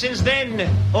 years since then,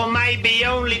 or maybe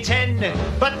only 10.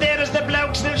 But there's the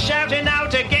bloke still shouting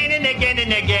out again and again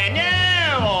and again.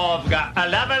 Yeah, oh, I've got a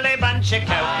lovely bunch of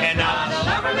coconuts.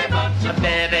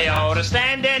 There they are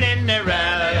standing in a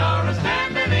row.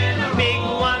 Big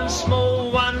ones,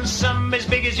 small ones, some as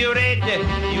big as your head.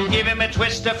 You give him a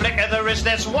twist, a flick of the wrist.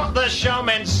 That's what the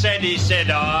showman said. He said,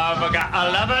 oh, I've got a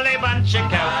lovely bunch of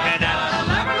coconuts.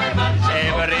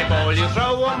 Every ball you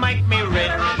throw will make me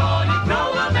rich.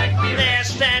 There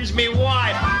stands me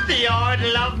wife, the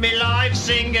idol of me life,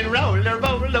 singing roller,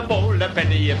 bowl, a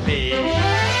penny a pitch.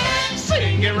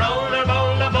 Singing roller,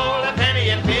 bowl, a penny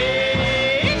a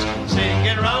pitch.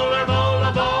 Singing roller, bowl,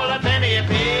 a penny a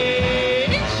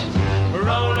pitch.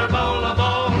 Roller, bowl,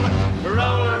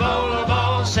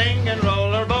 singing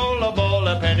roller, bowl,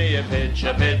 a penny a pitch.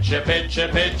 A pitch, a pitch, a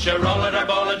pitch, a roller, a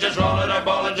ball, just roller, a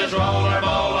ball, just roller, a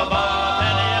ball, a ball.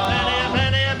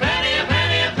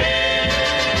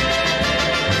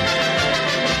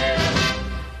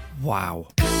 Wow.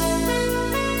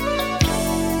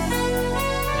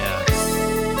 Yeah.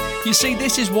 You see,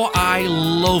 this is what I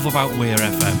love about Weir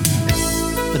FM.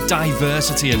 The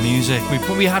diversity of music.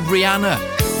 We had Rihanna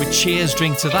with Cheers,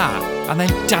 Drink to That, and then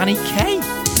Danny Kaye.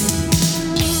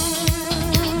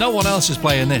 No one else is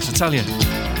playing this, I tell you.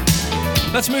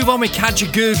 Let's move on with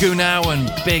Kajagoogoo now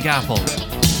and Big Apple.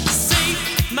 See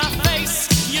my face,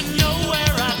 you know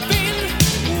where I've been.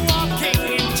 Walking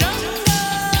in jungle,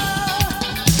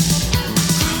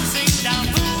 cruising down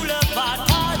Boulevard,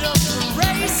 part of the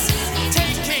race,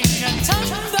 taking a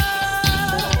tumble,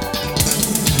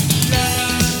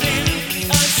 loving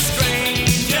a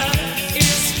stranger.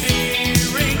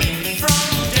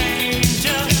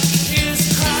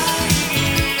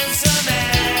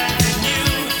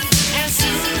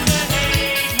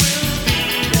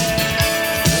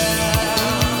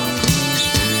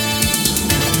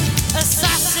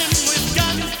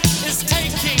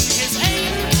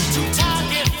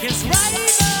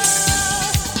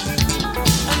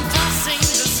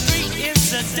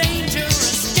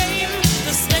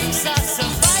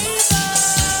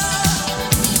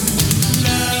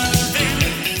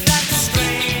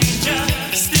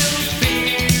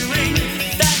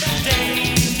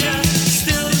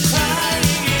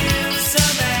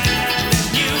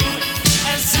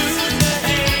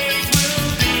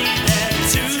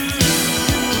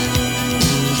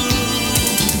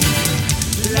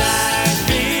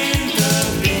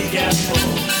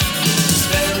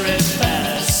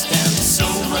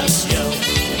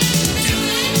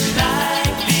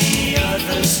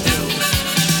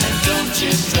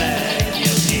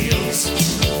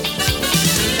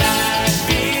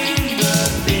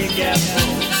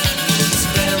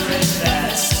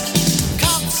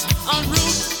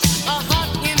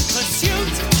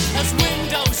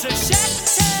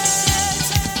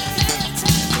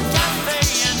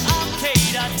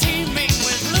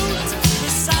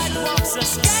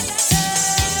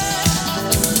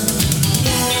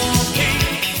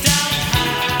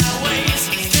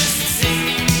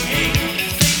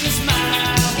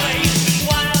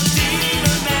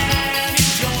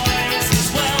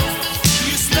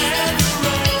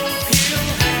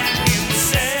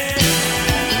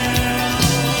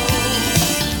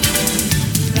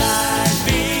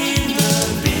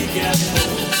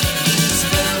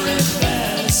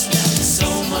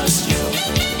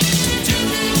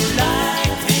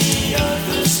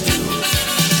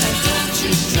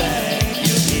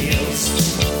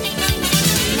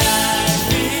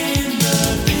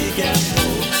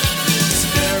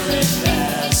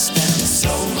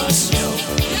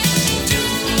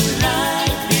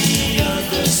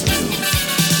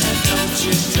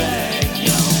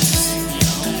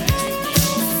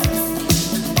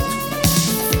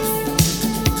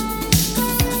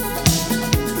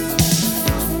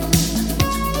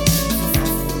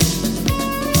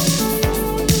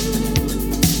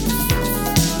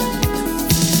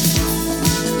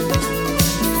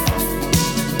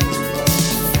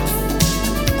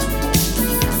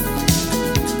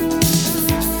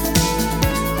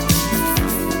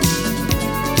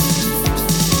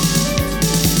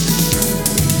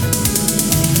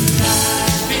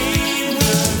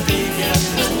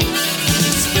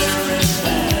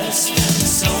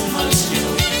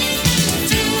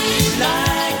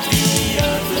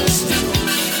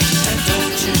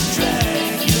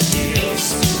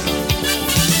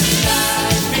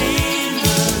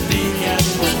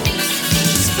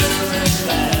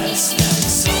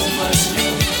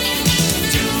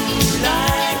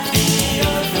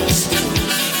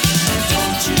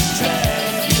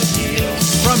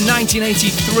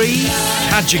 1983,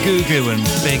 Hadjagoogoo and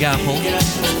Big Apple.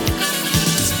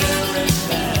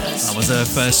 That was their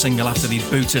first single after they'd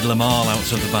booted Lamal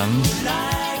out of the band.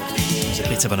 He was a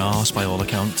bit of an arse by all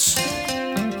accounts.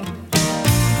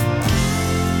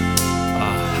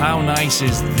 How nice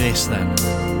is this then?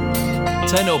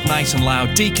 Turn it up nice and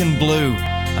loud. Deacon Blue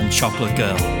and Chocolate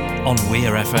Girl on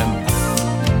Weir FM.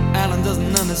 Alan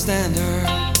doesn't understand her.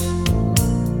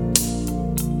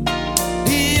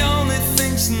 He only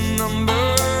thinks in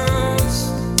numbers.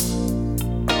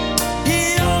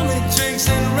 He only drinks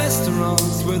in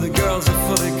restaurants where the girls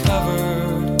are fully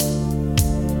covered.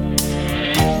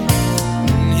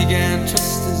 He can't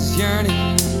trust his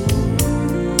yearning,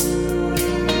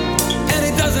 and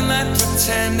he doesn't like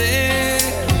pretending.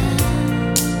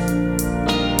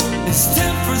 His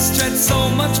temper stretched so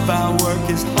much by work,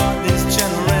 his heart is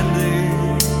generally.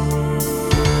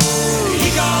 He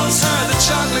calls her the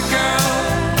chocolate girl,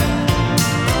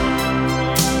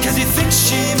 'cause he thinks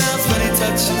she melts when he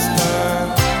touches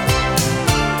her.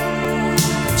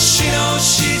 She knows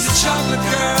she's a chocolate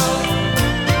girl,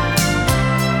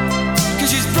 'cause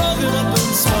she's broken up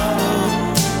and swallowed,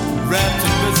 wrapped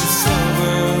in bits of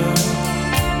silver.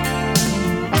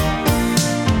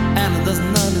 Anna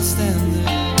doesn't understand it.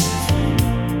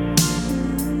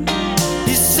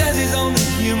 He's only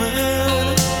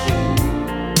human,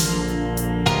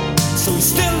 so he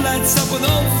still lights up with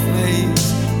old flames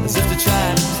as if to try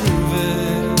to prove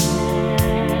it.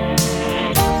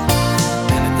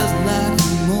 And it doesn't like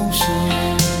emotion.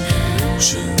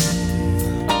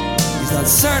 He's not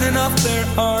certain enough they're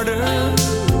harder,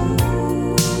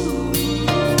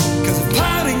 'cause if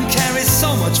parting carries so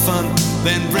much fun,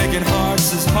 then breaking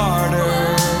hearts is harder.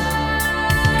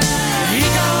 He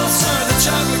calls her the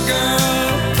chocolate girl,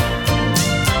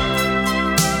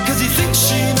 'cause he thinks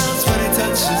she melts when he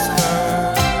touches her.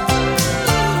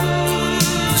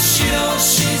 She knows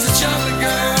she's a chocolate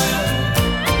girl,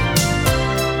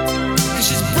 'cause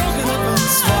she's broken up and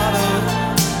swallowed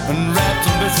and wrapped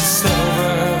in bits of silver.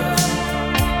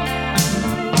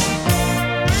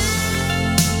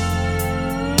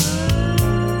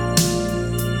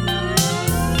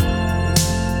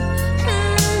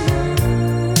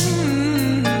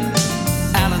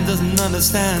 Alan doesn't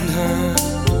understand her.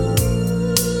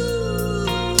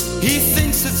 He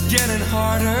thinks it's getting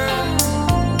harder,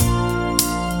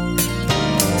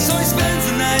 so he spends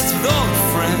the nights with old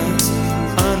friends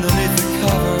underneath the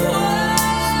covers.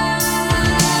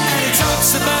 And he talks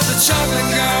about the chocolate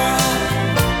girl,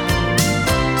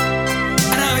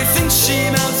 and how he thinks she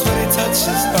melts when he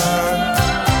touches her,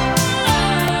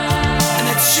 and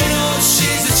that she knows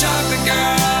she's a chocolate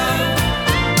girl,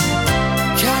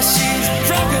 'cause she's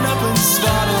broken up and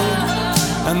swallowed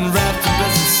and wrapped in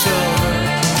bits of silver.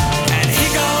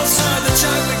 Calls her the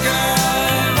chocolate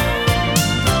girl,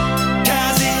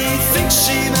 'cause he thinks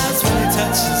she melts when he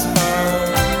touches her.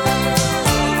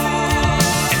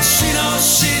 And she knows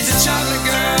she's a chocolate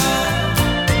girl,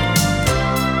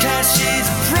 'cause she's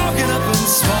broken up and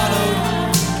swallowed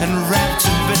and wrapped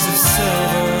in bits of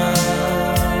silver.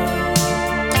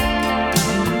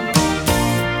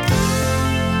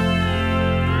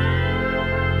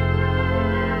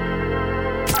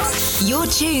 You're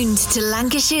tuned to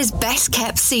Lancashire's best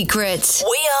kept secret.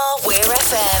 We are Weir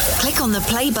FM. Click on the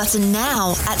play button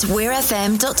now at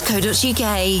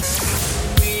weirfm.co.uk.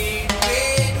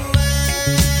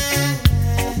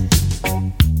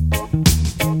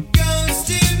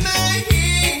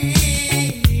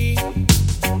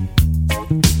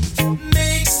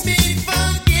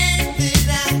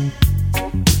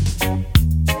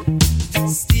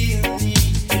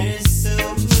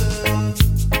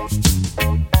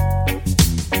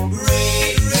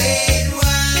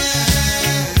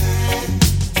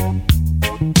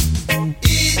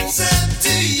 It's up to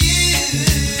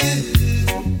you.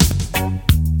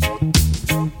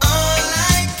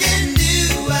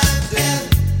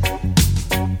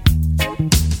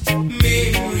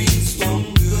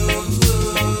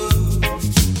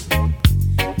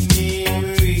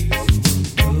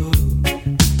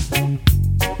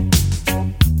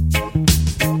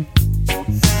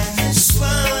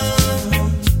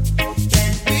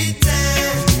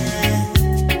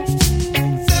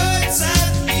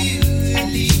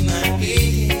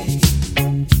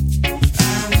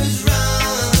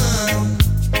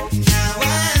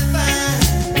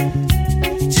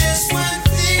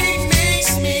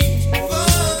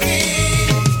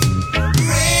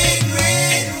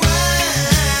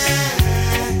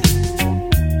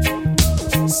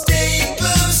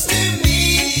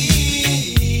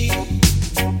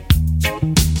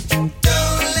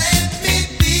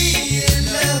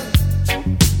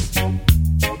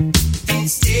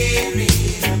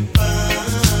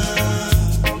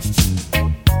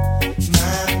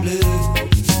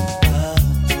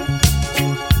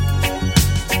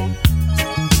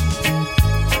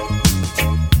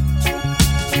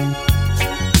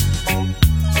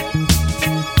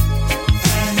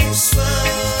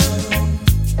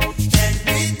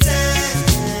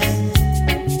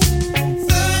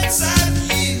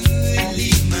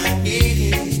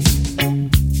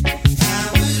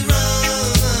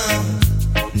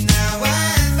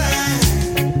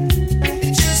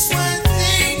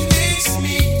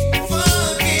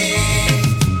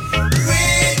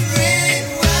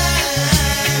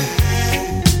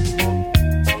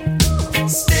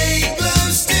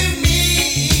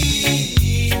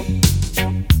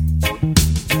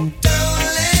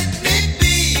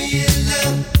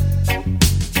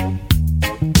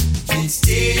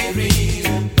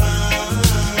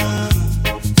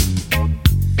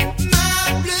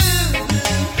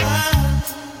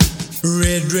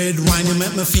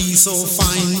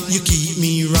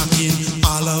 rocking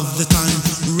all of the time.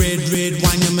 Red, red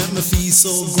wine, you make me feel so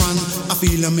grand. I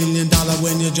feel $1 million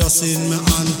when you're just in my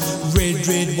hand. Red,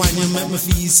 red wine, you make me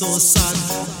feel so sad.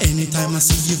 Anytime I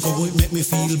see you go, it make me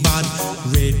feel bad.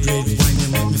 Red, red wine, you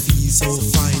make me feel so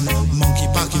fine. Monkey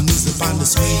packing music on the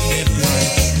sweet red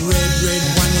line. Red, red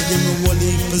wine, you give me whole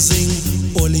heap of zing.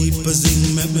 Whole heap of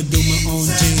zing, make me do my own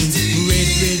thing. Red,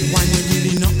 red wine, you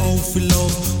really know how to love.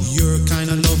 You're kind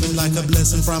of loving like a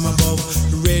blessing from above.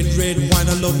 Red, red wine,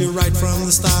 I love you right from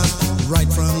the start. Right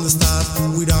from the start,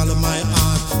 with all of my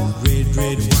heart. Red,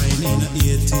 red wine in a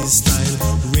 80s style.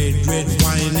 Red, red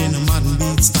wine in a modern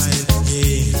beat style.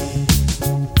 Yeah.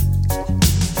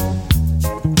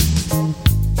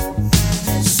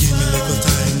 Give me a little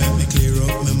time, let me clear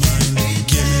up my mind.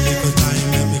 Give me a little time,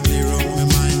 let me clear up my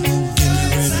mind. Give me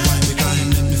red wine, because it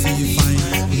make me feel fine.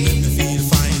 Make me feel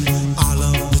fine all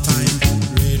of the time.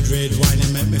 Red, red wine,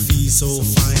 it make me feel so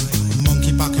fine.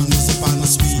 Monkey packing music on the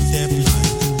sweet depth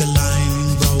line. The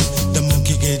line broke, the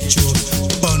monkey get choked.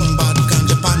 Bun bad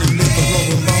ganja pan him little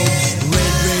rubber bow.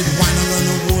 Red, red wine, I'm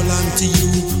gonna hold on to you.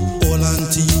 Hold on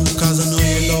to you, cause I know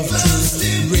you love truth.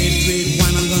 Red, red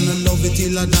wine, I'm gonna love it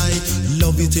till I die.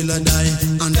 Love you till I die,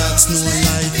 and that's no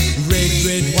lie. Red,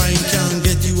 red wine can't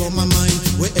get you on my mind.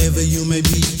 Wherever you may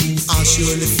be, I'll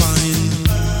surely find.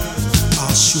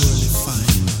 I'll surely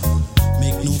find.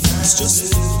 Make no fuss,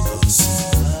 just leave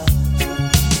us.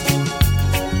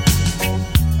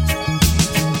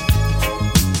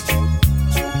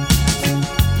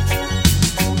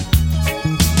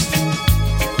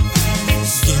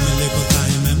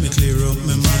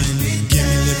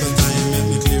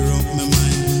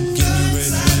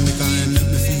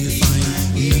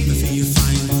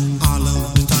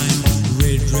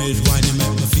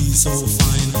 So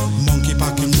fine, monkey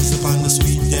packing music on the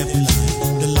sweet depth line.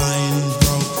 The line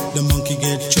broke, the monkey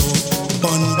get choked.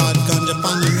 Bun bad ganja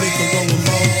pan and make a rolling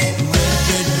ball. Red,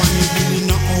 red wine, you really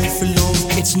not all for love.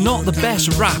 It's not the best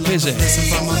rap, is it?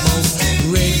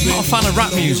 Not a fan of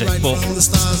rap music, but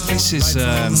this is,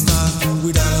 yeah.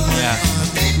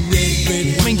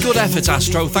 I mean, good effort,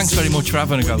 Astro. Thanks very much for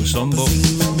having a go, son, but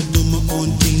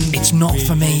it's not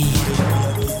for me.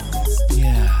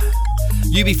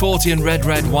 UB40 and Red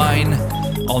Red Wine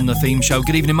on the theme show.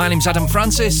 Good evening, my name's Adam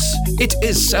Francis. It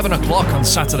is 7 o'clock on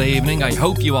Saturday evening. I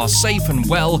hope you are safe and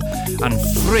well and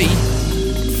free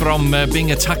from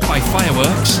being attacked by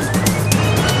fireworks.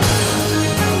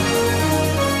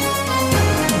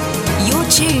 You're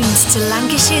tuned to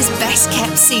Lancashire's best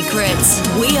kept secrets.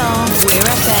 We are Weir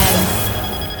FM.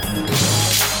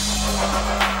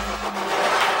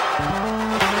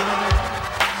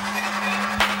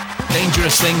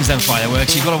 Dangerous things, them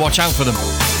fireworks. You've got to watch out for them.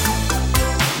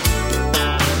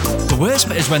 The worst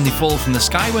bit is when they fall from the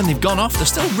sky. When they've gone off, they're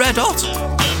still red hot.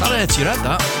 That hurts your head,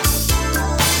 that.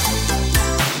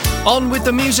 On with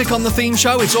the music on the theme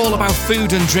show. It's all about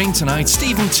food and drink tonight.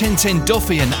 Stephen Tintin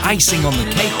Duffy and Icing on the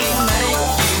Cake.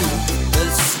 The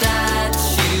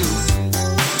statue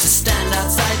to stand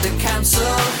outside the council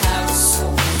house,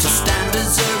 to stand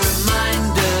as a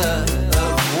reminder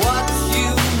of what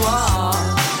you are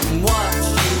and what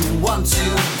you want to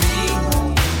be.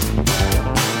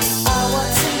 I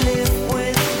want to live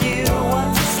with you, I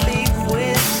want to sleep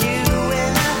with you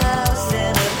in a house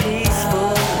in a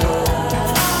peaceful world.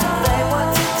 They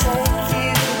want to take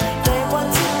you, they want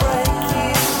to break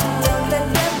you, don't let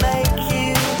them make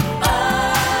you. I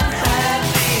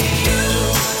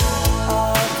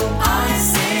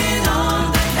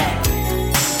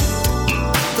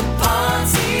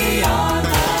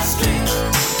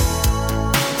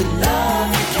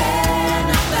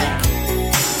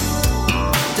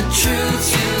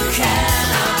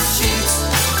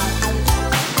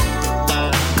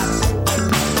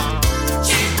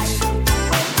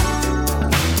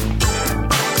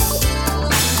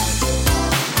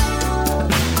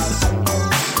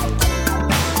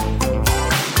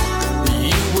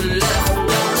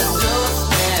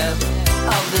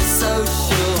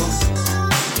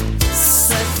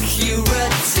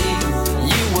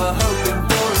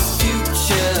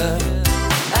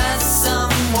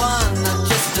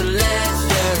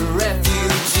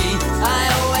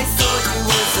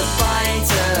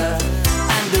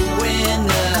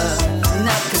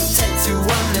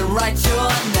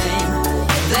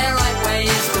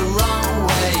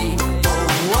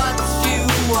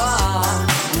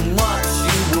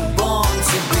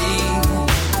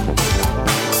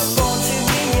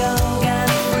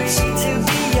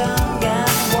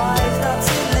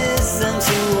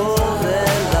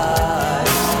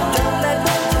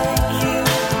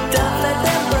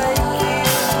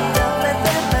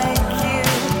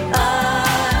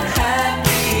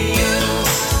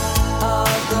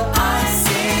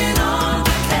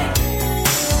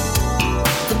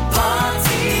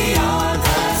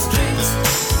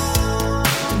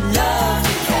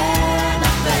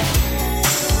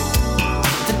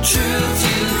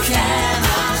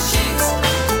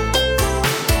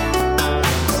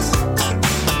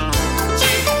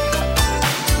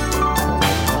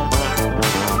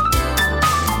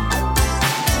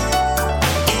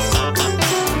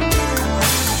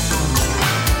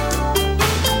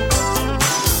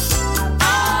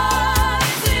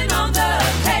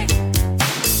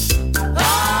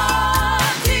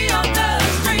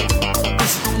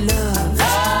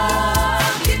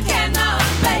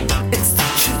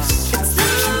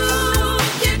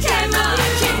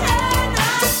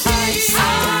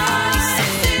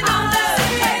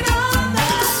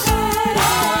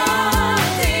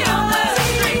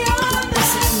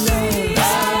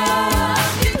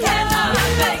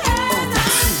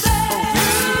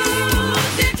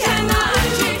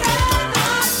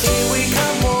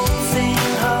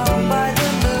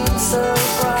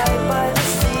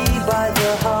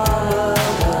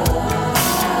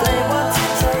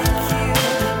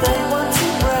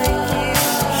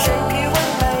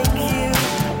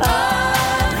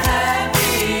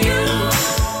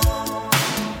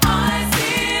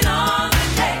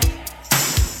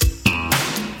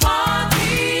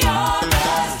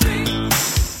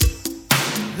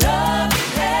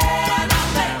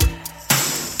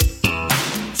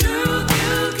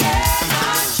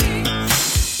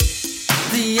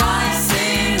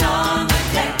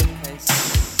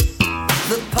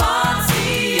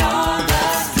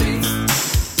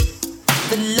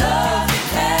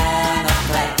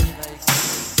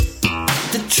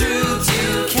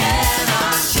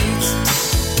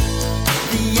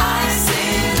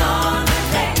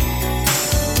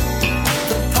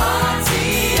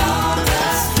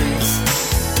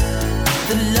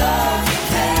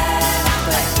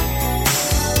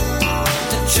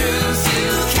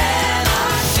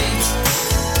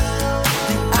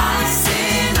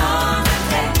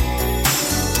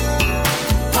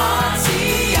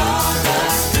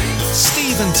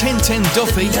and Tintin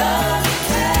Duffy.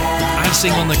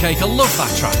 Icing on the Cake. I love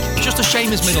that track. Just a shame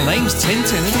his middle name's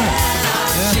Tintin, isn't it?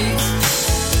 Yeah.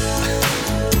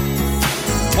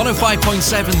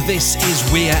 105.7, this is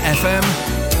Weir FM.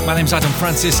 My name's Adam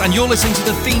Francis, and you're listening to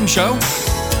The Theme Show.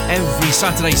 Every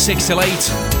Saturday, 6 till 8,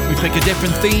 we pick a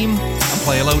different theme and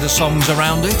play a load of songs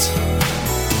around it.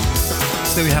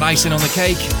 So we had Icing on the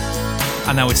Cake,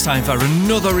 and now it's time for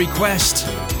another request.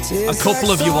 A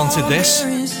couple of you wanted this.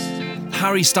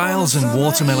 Harry Styles and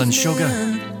Watermelon Sugar.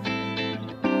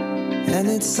 And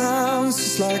it sounds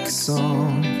just like a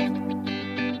song.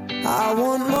 I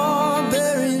want more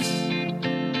berries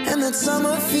and that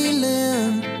summer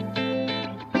feeling.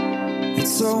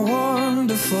 It's so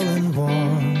wonderful and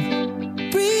warm.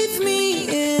 Breathe me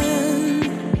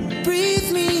in,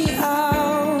 breathe me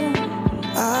out.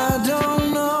 I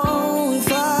don't know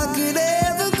if I could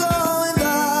ever go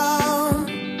without.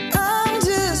 I'm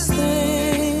just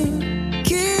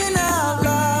thinking out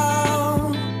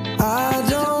loud. I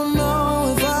don't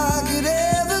know if I could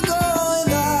ever go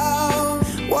without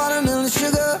watermelon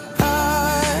sugar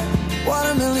high,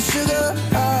 watermelon sugar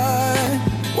high,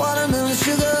 watermelon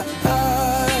sugar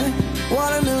high,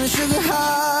 watermelon sugar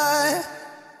high,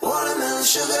 watermelon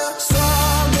sugar.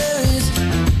 Strawberries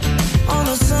on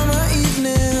a summer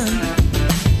evening.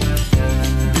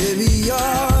 Baby,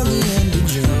 you're the end of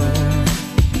June.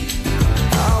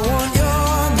 I want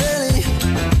your belly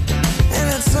and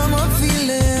that summer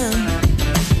feeling,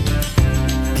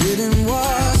 getting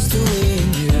washed away in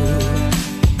you.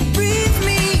 Breathe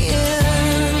me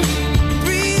in,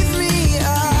 breathe me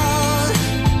out.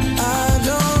 I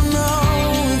don't know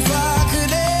if I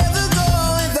could ever go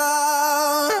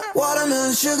without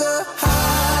watermelon sugar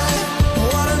high,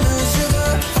 watermelon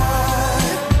sugar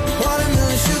high,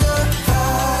 watermelon sugar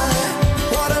high,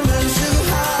 watermelon sugar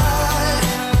high,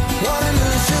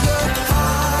 watermelon sugar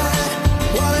high,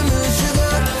 watermelon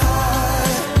sugar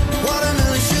high,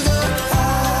 watermelon sugar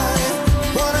high,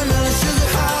 watermelon sugar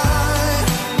high.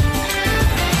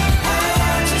 I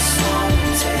just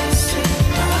wanna taste it.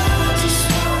 I just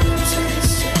wanna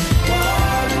taste it.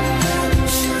 Watermelon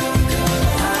sugar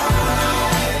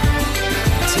high.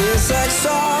 Tastes like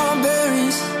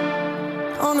strawberries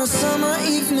on a summer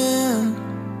evening,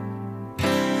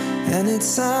 and it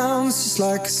sounds just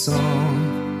like a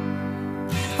song.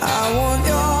 I want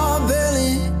your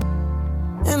belly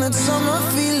and that summer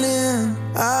feeling.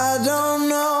 I don't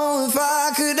know if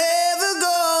I could ever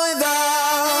go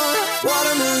without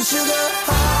watermelon sugar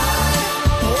high,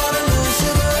 watermelon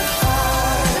sugar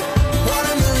high,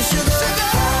 watermelon sugar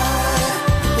high,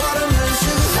 watermelon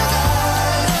sugar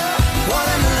high,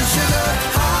 watermelon sugar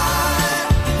high,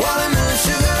 watermelon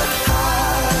sugar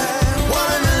high,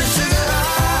 watermelon sugar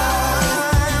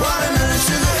high, watermelon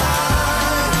sugar high.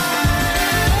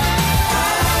 I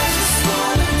just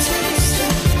wanna taste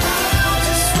it. I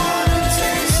just wanna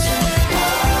taste it.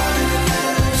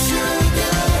 Watermelon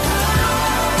sugar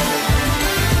high.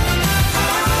 I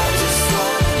just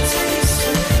wanna taste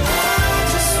it. I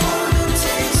just wanna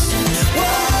taste it.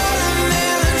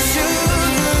 Watermelon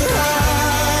sugar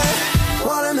high.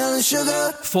 Watermelon sugar.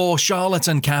 For Charlotte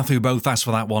and Kath, who both asked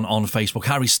for that one on Facebook,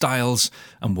 Harry Styles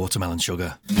and Watermelon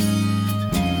Sugar.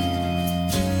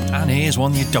 And here's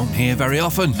one you don't hear very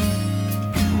often,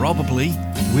 probably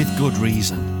with good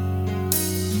reason.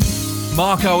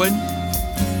 Mark Owen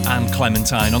and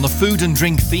Clementine on the Food and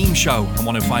Drink Theme Show on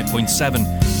 105.7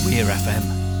 Weir FM.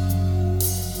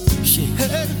 She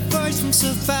heard a voice from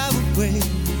so far away.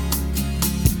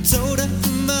 It told her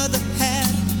her mother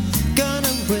had gone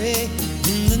away.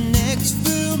 In the next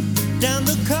room, down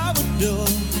the corridor,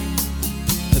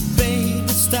 the baby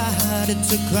started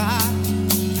to cry.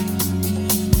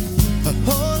 Her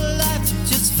whole life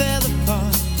just fell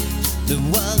apart. There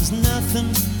was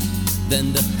nothing.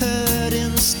 Then the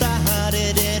hurting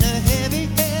started in her heavy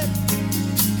head.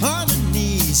 On her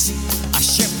knees,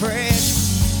 she prayed.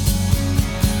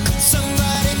 Could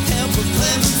somebody help her,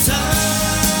 Clementine?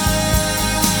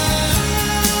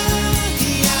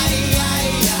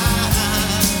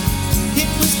 It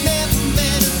was never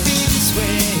meant to be this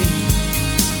way.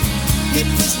 It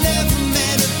was never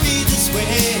meant to be this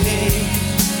way.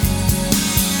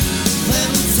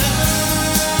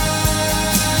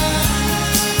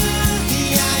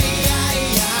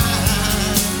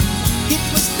 It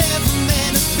was never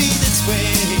meant to be this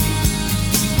way.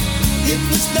 It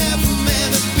was never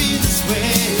meant to be this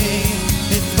way.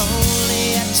 If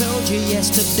only I told you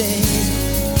yesterday.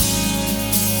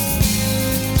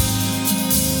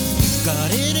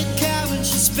 Got in a car and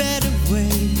she sped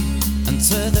away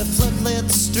onto the floodlit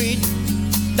street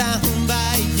down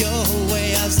by your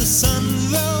way. As the sun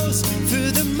rose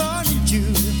through the morning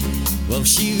dew, well, So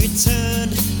she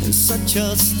returned in such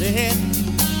a state.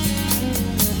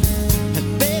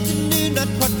 And baby knew not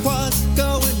what was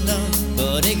going on,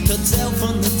 but he could tell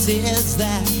from the tears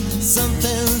that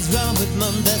something's wrong with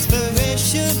Mum.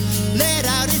 Desperation let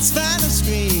out its final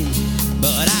scream,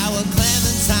 but our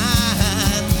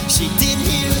Clementine, she didn't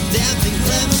hear a damn thing.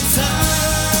 Clementine,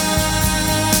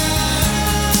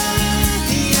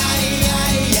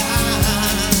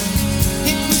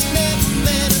 it was never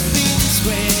meant to be this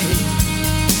way.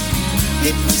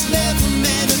 It was never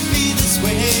meant to be this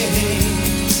way.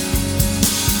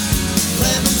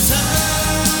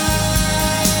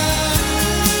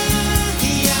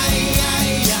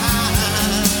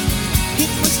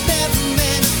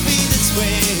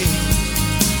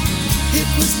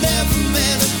 Never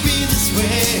meant to be this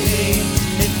way.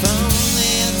 If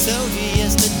only I told you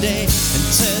yesterday.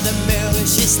 Into the mirror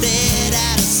she stared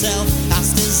at herself,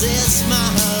 asked, is this my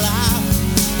life?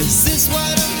 Is this what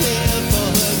I'm here for?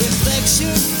 Her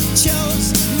reflection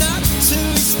chose not to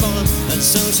respond, and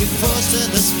so she froze to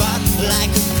the spot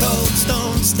like a cold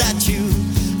stone statue,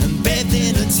 and bathed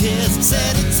in her tears,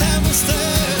 said the time was through.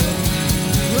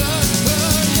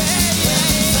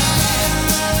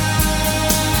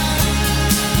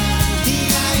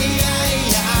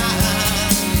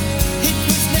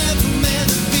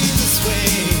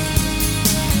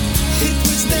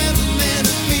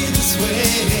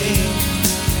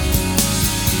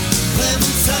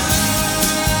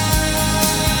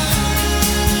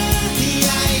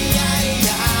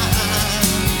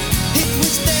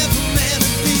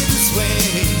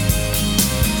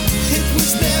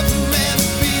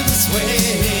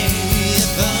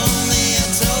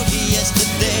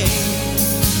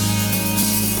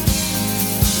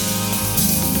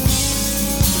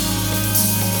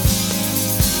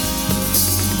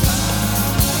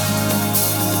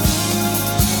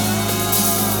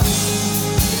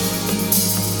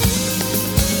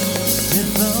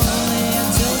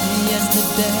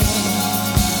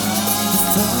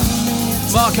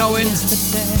 Mark Owen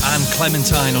and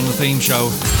Clementine on the theme show.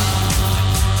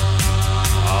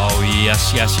 Oh,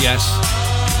 yes, yes, yes.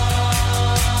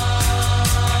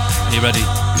 Are you ready?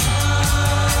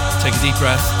 Take a deep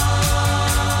breath.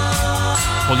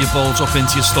 Pull your balls up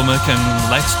into your stomach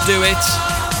and let's do it.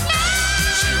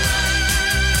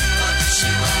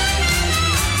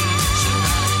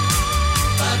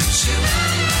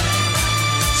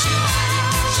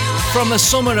 From the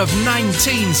summer of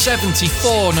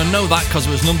 1974, and I know that because it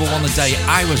was number one the day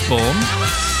I was born.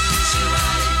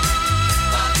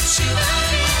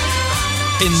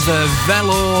 In the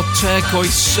velour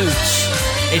turquoise suits,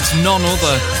 it's none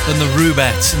other than the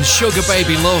Rubettes and Sugar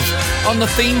Baby Love on the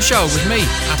theme show with me,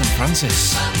 Adam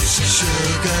Francis.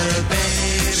 Sugar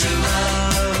baby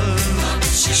love,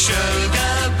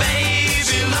 sugar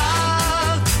baby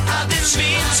love, I didn't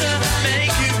mean to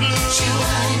make you blue.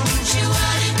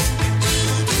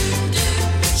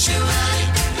 Sugar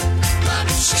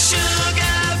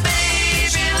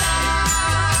baby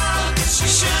love,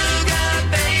 sugar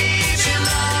baby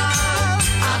love,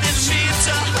 I didn't mean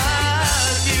to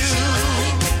hurt you.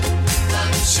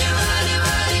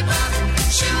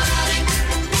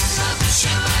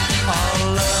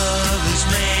 All lovers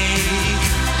make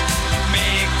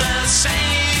the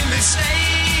same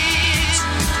mistakes.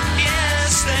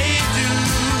 Yes, they do.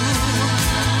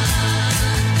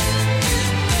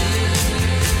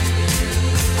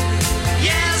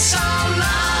 Yes, all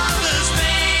lovers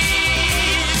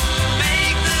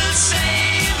make the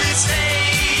same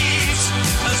mistakes.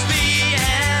 Must be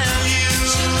and you.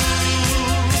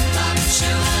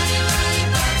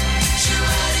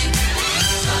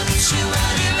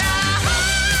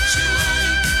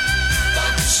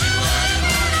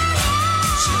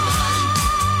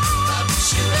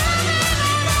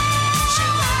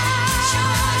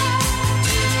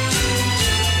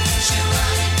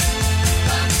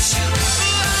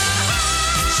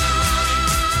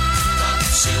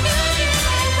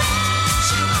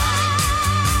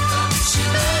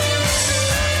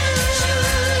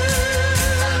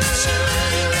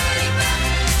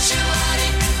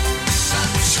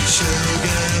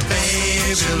 Sugar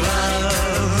baby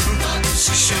love,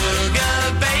 sugar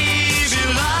baby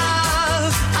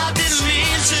love, I didn't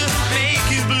mean to make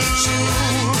you blue.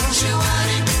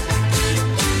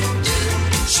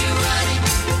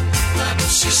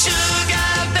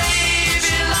 Sugar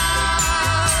baby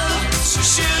love,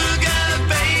 sugar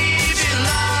baby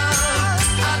love,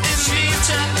 I didn't mean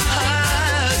to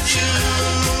hurt you.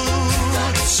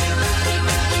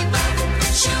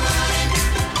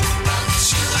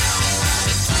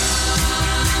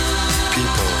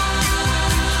 People,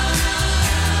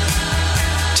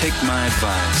 take my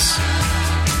advice.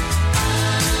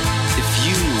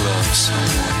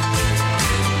 someone,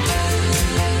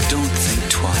 don't think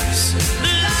twice.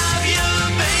 Love you,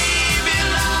 baby,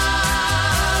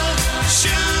 love.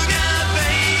 Sugar,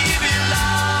 baby,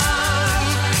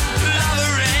 love. Love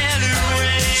her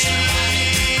anyway.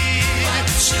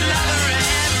 Love her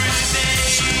every day.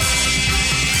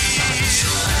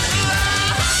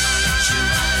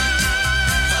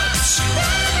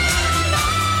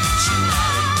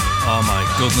 Oh my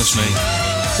goodness me.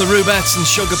 The Rubettes and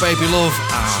Sugar Baby Love.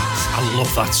 I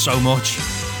love that so much.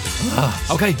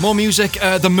 Okay, more music.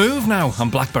 The Move now on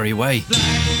Blackberry Way.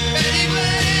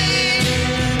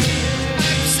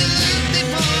 Absolutely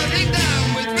pouring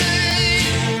down with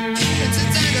rain. It's a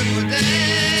terrible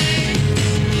day.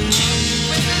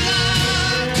 With a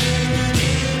love,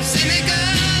 silly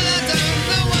girl, I don't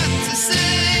know what to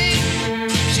say.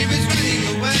 She was running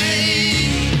away,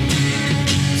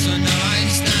 so now I'm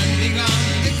standing on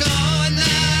the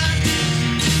corner,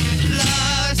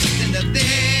 lost in the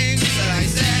things that I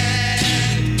said.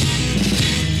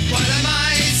 What am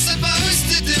I supposed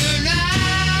to do now?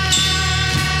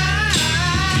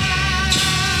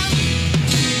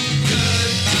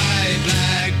 Goodbye,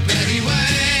 Blackberry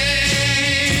Way.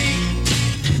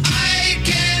 I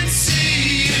can't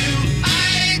see you,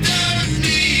 I don't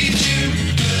need you.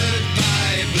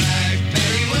 Goodbye,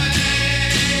 Blackberry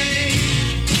Way.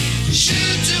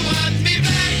 Should you want me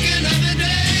back another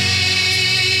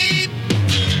day?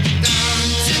 Down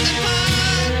to the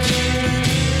park,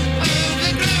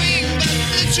 overgrowing, but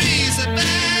the trees are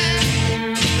bare.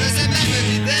 There's a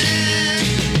melody there.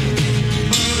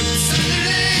 Boats on the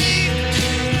lake,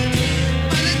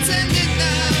 unattended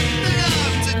now, the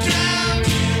love to drown.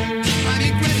 I'm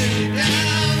incredibly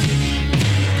down.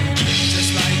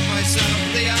 Just like myself,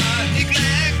 they are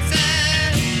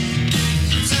neglected.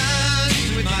 Turned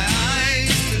with my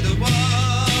eyes to the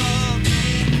wall.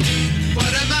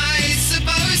 What am I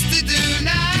supposed to do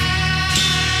now?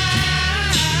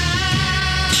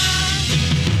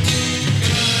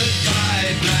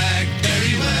 Goodbye,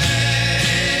 Blackberry Way.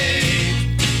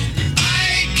 I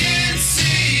can't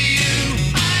see you,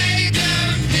 I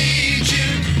don't need you.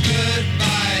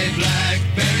 Goodbye,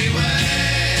 Blackberry Way.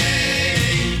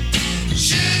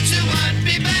 Should you want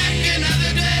me back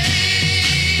another day?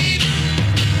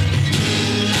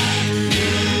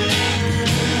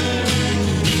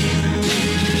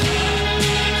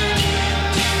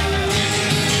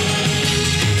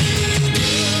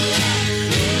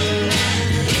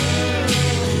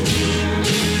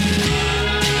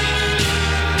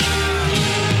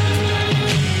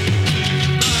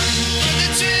 The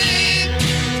train,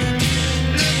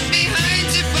 look behind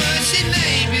you, for she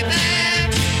may be there.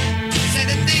 Said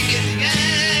a thing in the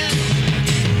air.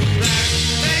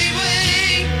 Blackberry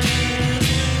Way,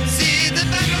 see the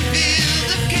battlefield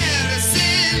of careless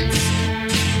sins,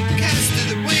 cast to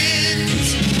the winds.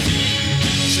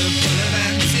 So full of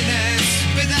emptiness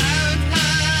without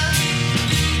her,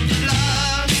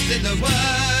 lost in the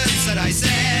words that I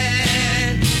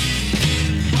said.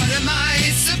 What am I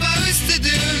supposed to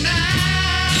do now?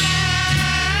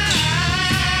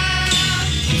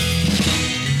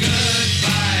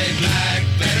 Goodbye,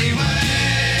 Blackberry Way.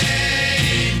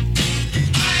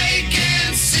 I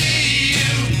can't see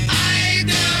you, I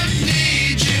don't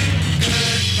need you.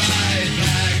 Goodbye,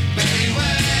 Blackberry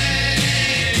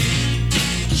Way.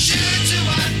 Should you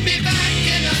want me back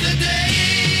another day?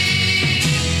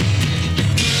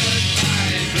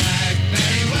 Goodbye,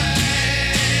 Blackberry Way.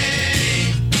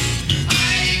 I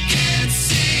can't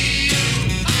see you,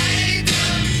 I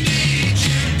don't need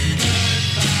you.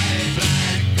 Goodbye,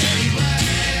 Blackberry Way.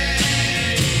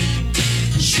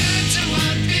 Should you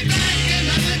want me back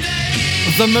another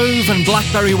day? The Move and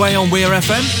Blackberry Way on Weir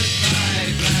FM.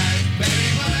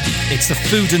 It's the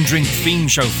food and drink theme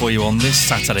show for you on this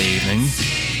Saturday evening.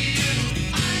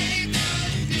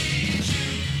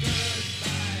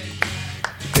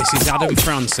 This is Adam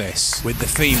Francis with the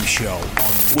theme show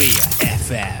on Weir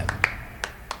FM.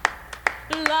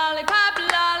 Lollipop,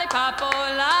 lollipop, oh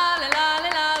lolly,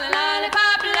 lolly, lolly,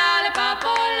 lollipop, lollipop,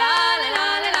 oh lolly,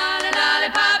 lolly, lolly,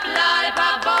 lollipop,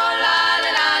 lollipop, oh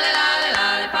lolly, lolly, lolly,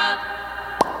 lollipop.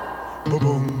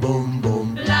 Boom, boom, boom.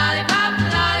 Lollipop,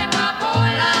 lollipop, oh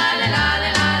lolly,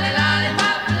 lolly, lolly,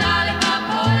 lollipop, lollipop,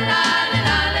 oh lolly,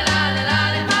 lolly, lolly,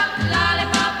 lollipop,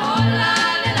 lollipop, oh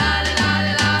lolly, lolly,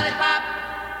 lolly, lollipop.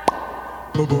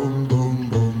 Boom, boom,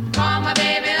 boom. Come, my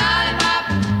baby lollipop,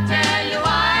 tell you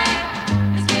why.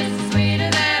 This kiss is sweeter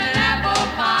than an apple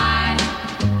pie.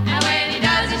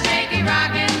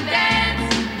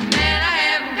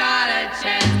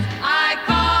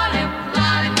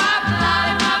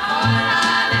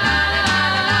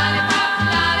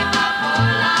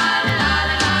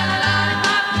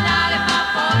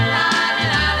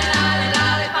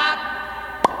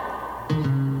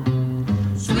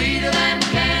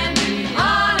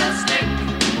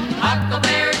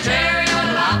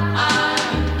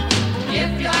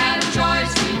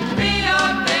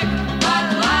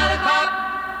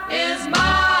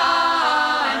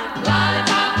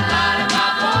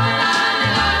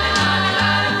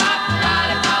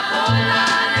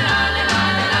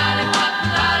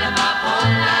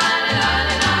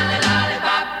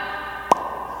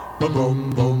 boom,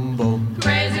 boom, boom.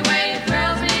 Crazy way it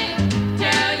thrills me,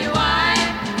 tell you why.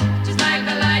 Just like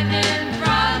the lightning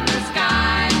from the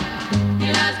sky.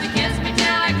 He loves to kiss me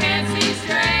till I can't see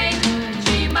straight.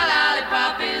 Gee, my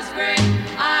lollipop is great.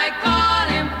 I call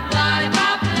him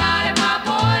lollipop, lollipop,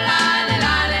 oh lolly,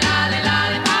 lolly, lolly,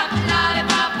 lollipop,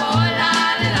 lollipop, oh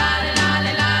lolly, lolly,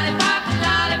 lolly, lollipop,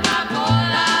 lollipop, oh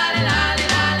lolly, lolly,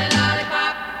 lolly,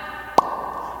 lollipop.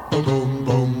 Boom,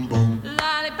 boom, boom.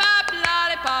 Lollipop,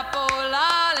 lollipop, oh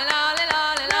lolly, lolly,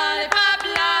 lolly, lollipop,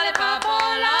 lollipop,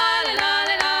 oh lolly,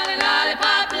 lolly, lolly,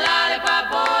 lollipop, lollipop,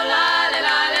 oh lolly,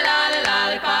 lolly, lolly,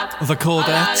 lollipop. The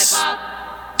Chordettes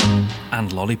Lollipop.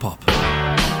 and Lollipop.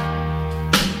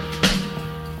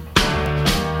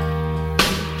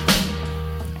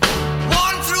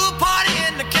 Walking through a party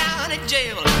in the county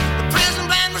jail. The prison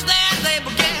band was there, they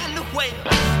began to wail.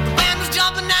 The band was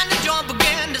jumping and the joint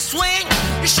began to swing.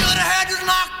 You should have heard this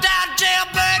knocked out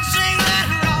jailbird sing. Let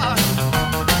it rock.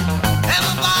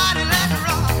 Everybody let it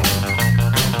rock.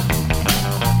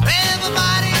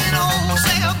 Everybody in the whole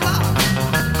cell block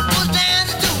was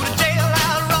dancing to the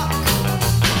jailhouse rock.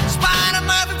 Spider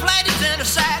Murphy played his tenor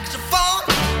saxophone.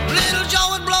 Little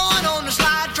Joe was blowing on the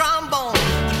slide trombone.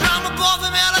 The drummer boy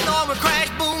from Illinois would crash,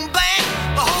 boom, bang.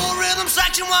 The whole rhythm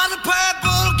section was a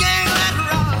purple gang. Let's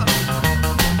rock.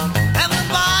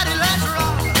 Everybody, let's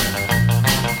rock.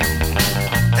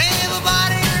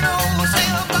 Everybody in the whole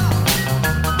cell block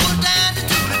was dancing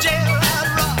to the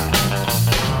jailhouse rock.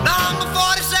 Number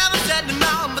 47 said to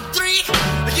number 3,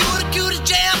 you were the cutest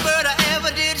jailbird I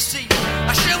ever did see.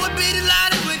 I sure would be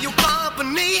delighted with your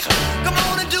company. Come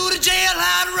on and do the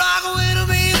jailhouse rock with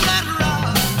me. Let's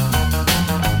rock.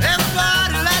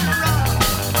 Everybody, let's rock.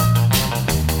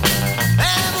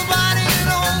 Everybody in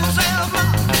the whole cell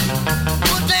block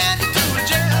was dancing to the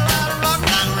jailhouse rock.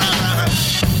 Rock, rock, rock.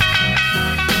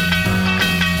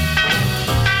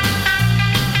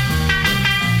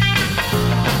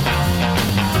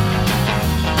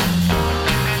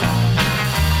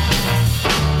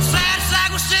 Sad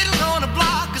sack was sitting on a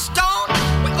block of stone.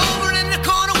 Way over in the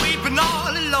corner weeping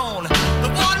all alone. The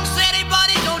warden said, hey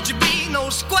buddy, don't you be no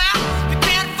square. If you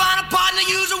can't find a partner,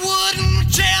 use a wooden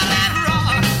chair. Let's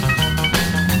rock.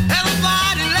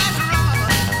 Everybody, let's rock.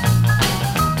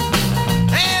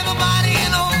 Everybody in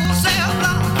the whole cell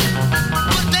block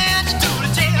was dancing to the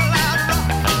jailhouse rock.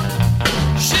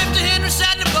 Shifty Henry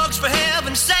said the bugs for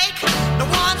heaven's sake. No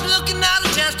one's looking out a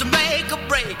chance to make a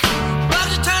break.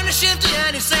 Bugsy turned to Shifty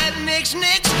and he said, nix,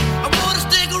 nix. I wanna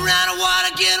stick around, I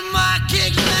wanna get my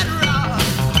kicks. Let's rock.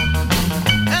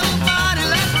 Everybody,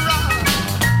 let's rock.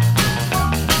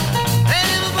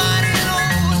 Everybody in the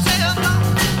whole cell block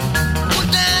was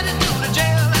dancing to the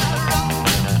jailhouse rock.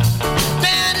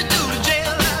 Dancing to the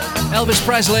jailhouse rock. Elvis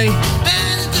Presley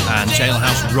and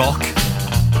Jailhouse Rock.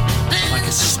 Like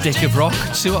a stick of rock.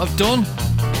 See what I've done?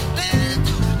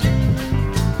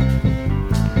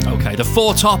 Okay, the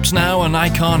Four Tops now, and I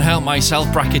Can't Help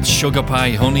Myself, brackets Sugar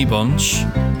Pie Honey Bunch.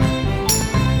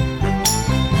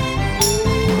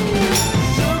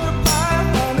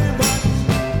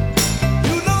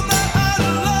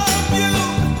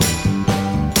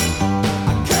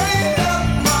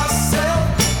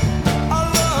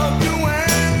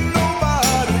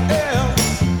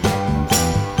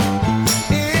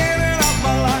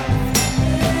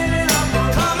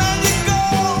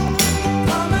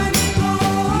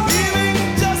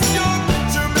 Just your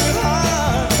picture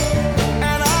behind,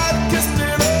 and I kissed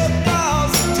it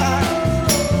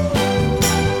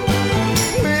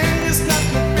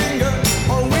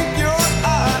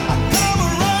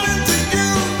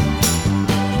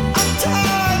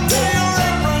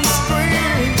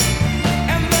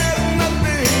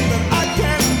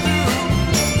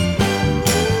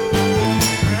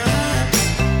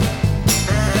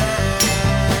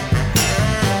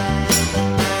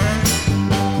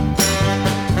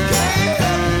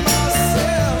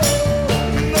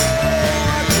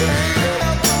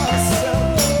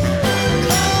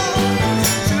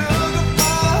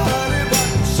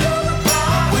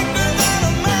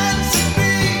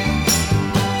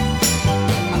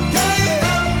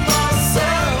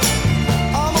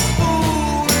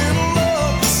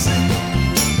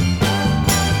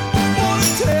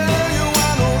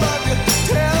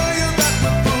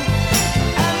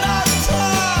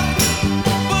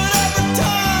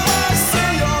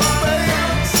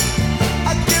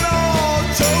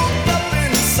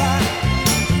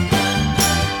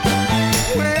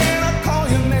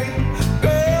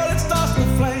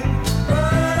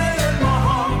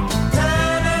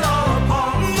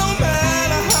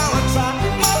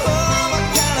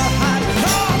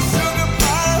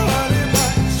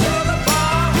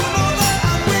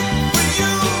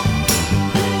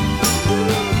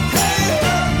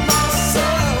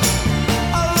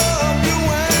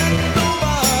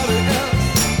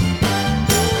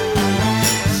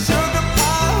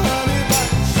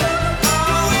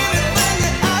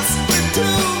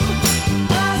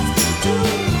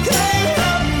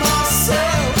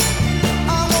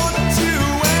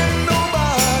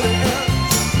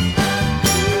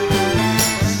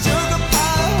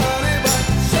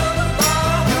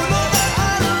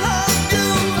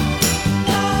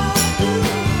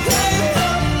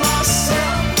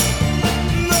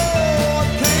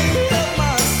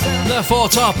Four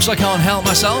Tops, I Can't Help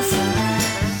Myself.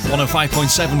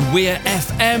 105.7 Weir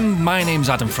FM. My name's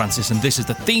Adam Francis and this is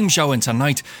the theme show, and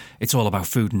tonight it's all about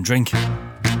food and drink.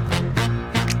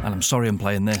 And I'm sorry I'm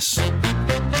playing this.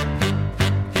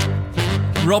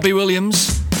 Robbie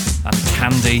Williams and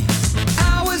Candy.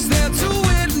 I was there to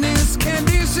witness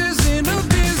Candice's in her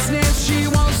business. She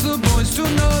wants the boys to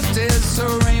notice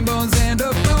her rainbows and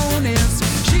her bonus.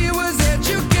 She was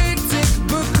educated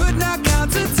but could not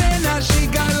count to 10. Now she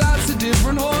got lots of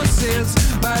different horses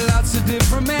by lots of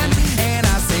different men. And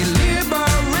I say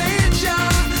liberate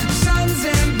your sons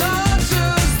and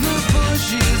daughters. The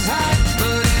bush is high,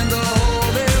 but in the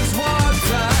hole there's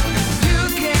water. You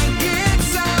can get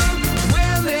some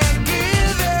when they're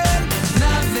given.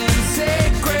 Nothing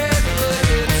sacred, but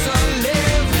it's a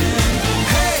living.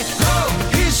 Hey, ho,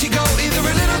 here she go. Either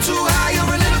a little too high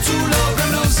or a little too low.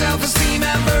 Got no self-esteem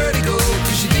and vertigo,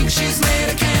 'cause she thinks she's made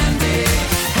of candy.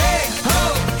 Hey,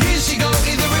 ho, here she go.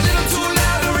 Either a little too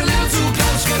loud or a little too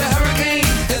close. Got a hurricane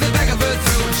in the back of her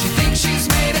throat. She thinks she's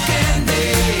made of candy.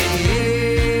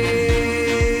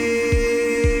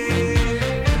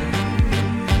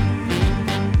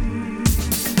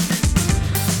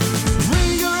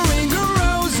 Ring a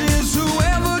roses,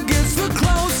 whoever gets the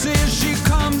closest. She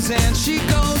comes and she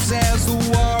goes as the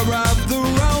war of the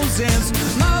roses.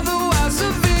 Mother was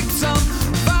a victim,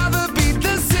 father beat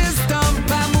the system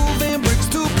by moving bricks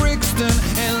to Brixton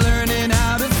and learning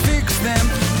how to fix them.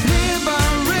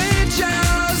 Liberate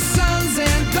your sons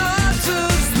and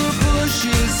daughters. The bush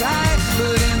is high,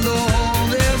 but in the hole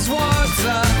there's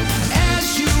water.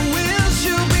 As you will,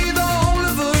 she'll be the whole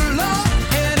of the law.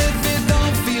 And if it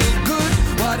don't feel good,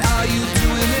 what are you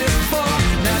doing it for?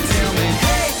 Now tell me,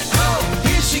 hey, ho,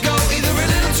 here she go. Either a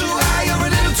little too high or a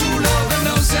little too low. Got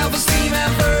no self-esteem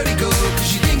and vertigo, 'cause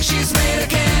she thinks she's made of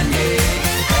candy.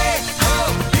 Hey, ho,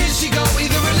 here she go.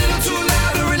 Either a little too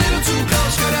loud or a little too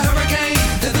close. Got a hurricane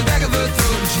in the back of her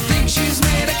throat. She thinks she's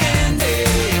made of candy.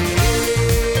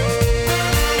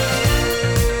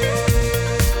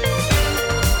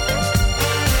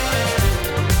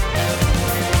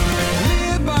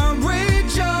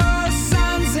 Liberate your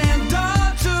sons and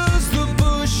daughters. The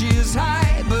bush is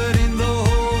high, but in the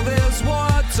hole there's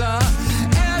water.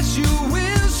 As you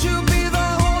will, she'll be the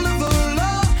whole of the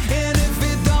law. And if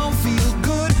it don't feel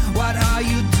good, what are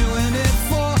you doing it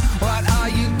for? What are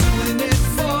you doing it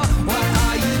for? What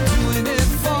are you doing it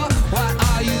for? What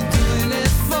are you doing it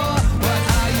for? What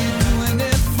are you doing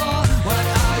it for? What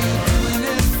are you doing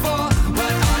it for?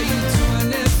 What are you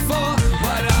doing it for?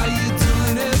 What are you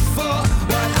doing it for?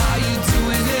 What are you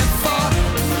doing it for?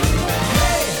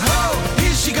 Hey, ho,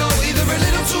 here she go. Either a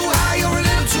little too high or a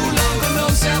little too low. Got no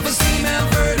self-esteem and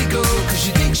vertigo, 'cause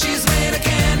she thinks she's made of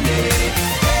candy.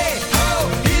 Hey, ho,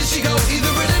 here she go.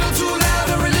 Either a little too loud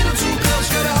or a little too close.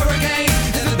 Got a hurricane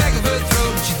in the back of her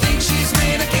throat. She thinks she's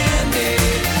made of candy.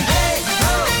 Hey,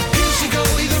 ho, here she go.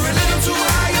 Either a little too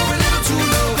high or a little too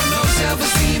low. Got no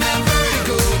self-esteem and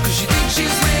vertigo, 'cause she thinks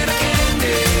she's made of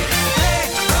candy. Hey,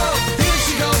 ho, here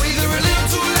she go. Either a little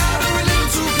too loud or a little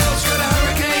too close. Got a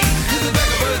hurricane in the back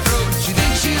of her throat. She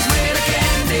thinks she's made of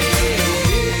candy.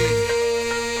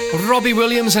 Robbie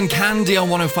Williams and Candy on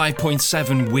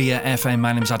 105.7 Weir FM.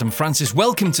 My name's Adam Francis.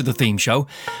 Welcome to the theme show.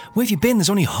 Where have you been? There's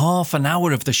only half an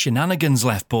hour of the shenanigans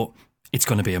left, but it's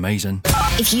going to be amazing.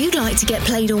 If you'd like to get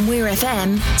played on Weir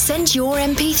FM, send your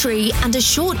MP3 and a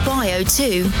short bio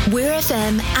to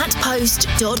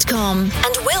weirfm@post.com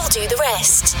and we'll do the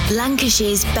rest.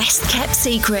 Lancashire's best kept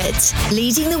secret,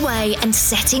 leading the way and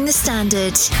setting the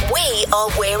standard. We are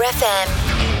Weir FM.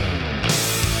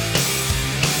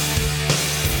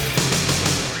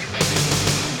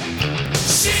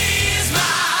 She's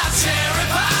my cherry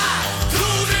pie.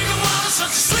 Cool drinking water,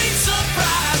 such a sweet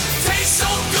surprise. Tastes so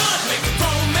good, make a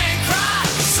grown man cry.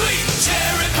 Sweet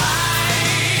cherry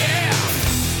pie, yeah.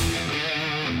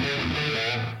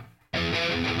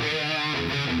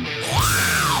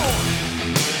 Wow!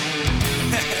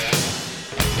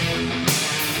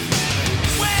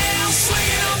 Well,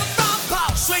 swinging on the front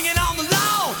porch, swinging on the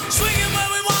lawn, swinging where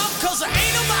we want, 'cause there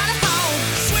ain't nobody home.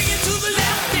 Swinging to the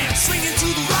left and swinging to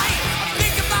the right.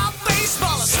 Think about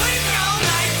baseball, swinging all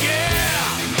night,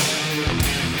 yeah.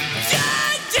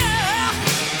 Yeah, yeah.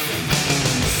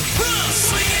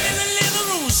 Swinging in the living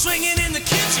room, swinging in the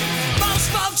kitchen. Most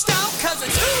folks don't, 'cause they're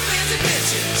too busy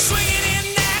bitching. Swinging in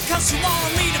there, 'cause she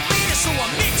wanted me to beat her, so I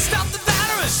mixed up the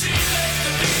batter and she let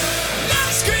me beat her.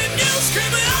 Love scream, you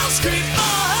scream, and I'll scream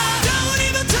for her. Don't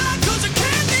even try, 'cause I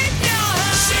can't ignore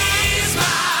her. She's my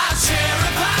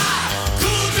cherry pie.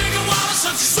 Cool drinking water,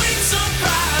 such a sweet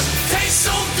surprise. Tastes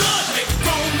so good, make a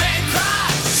grown man cry.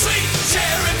 Sweet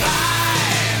cherry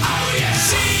pie. Oh yeah.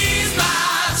 She's my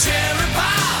cherry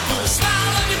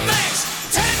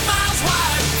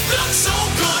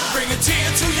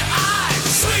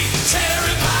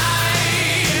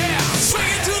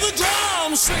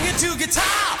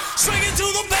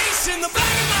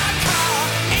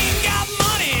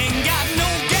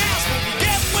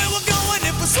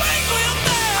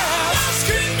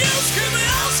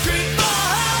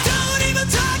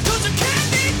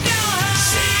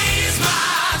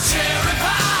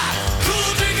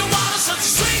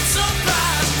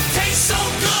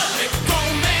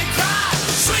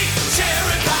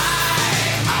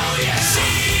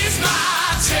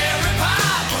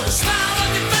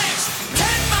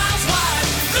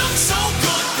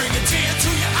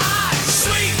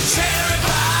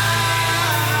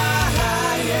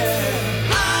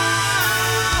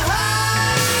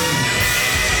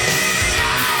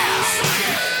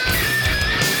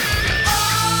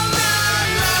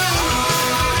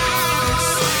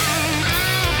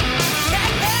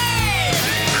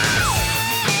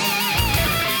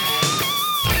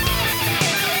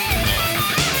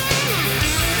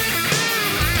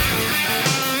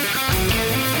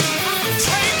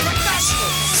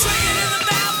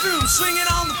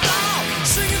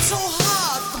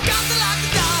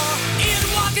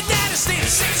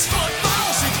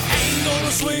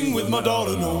swing with my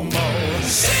daughter no more.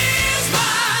 She's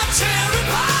my cherry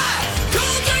pie.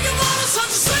 Cool drinking water,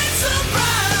 such a sweet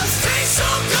surprise. Tastes so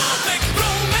good, make a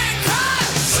grown man cry.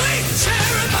 Sweet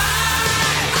cherry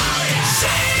pie. Oh yeah.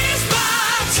 She's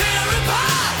my cherry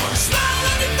pie. Smile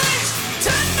on your face, 10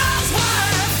 miles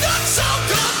wide. Looks so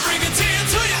good, bring a tear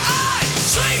to your eye.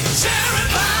 Sweet cherry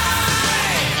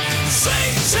pie.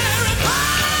 Sweet cherry pie.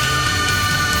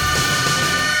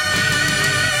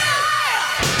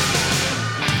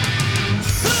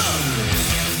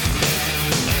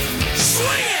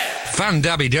 Fan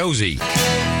Dabby Dozy.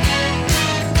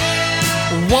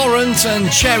 Warrant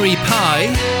and Cherry Pie.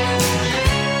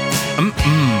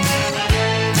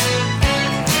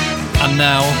 And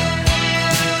now,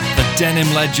 the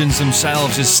denim legends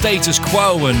themselves is Status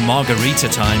Quo and Margarita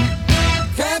Time.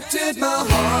 Captured my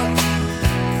heart,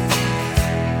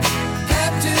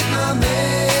 captured my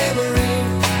memory,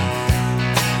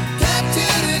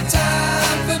 captured the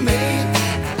time for me.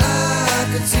 I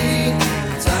could see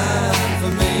time for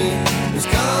me was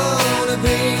gonna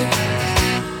be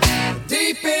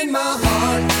deep in my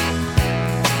heart,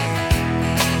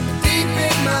 deep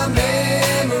in my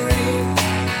memory,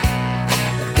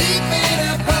 deep in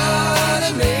a part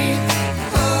of me,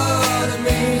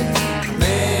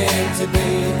 meant to be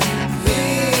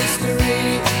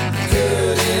history.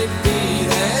 Could it be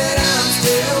that I'm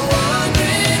still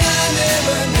wondering? I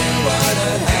never knew what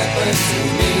had happened to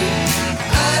me.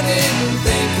 I didn't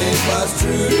think it was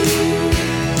true,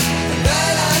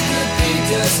 that I could be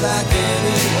just like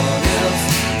anyone else.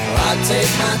 I'd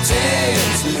take my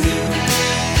chance with you.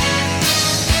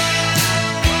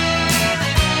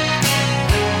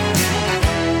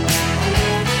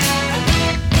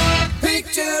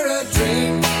 Picture a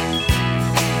dream,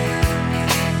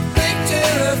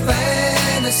 picture a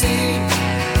fantasy,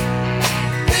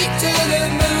 picture the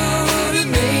mood of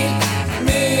me,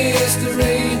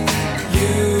 mystery,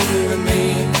 you and me,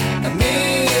 a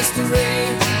mystery,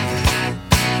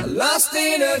 lost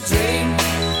in a dream,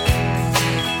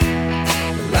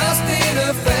 lost in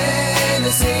a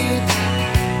fantasy,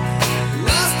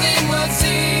 lost in what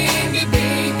seemed to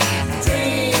be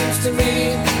dreams to me,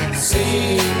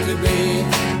 seemed to be,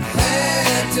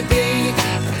 had to be.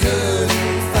 I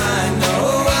couldn't find no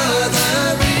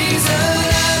other reason.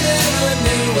 I never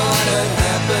knew what had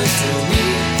happened to me.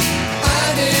 I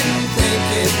didn't think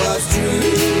it was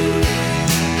true,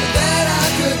 that I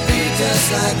could be just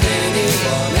like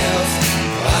anyone else.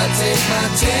 I'd take my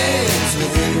chance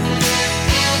with you.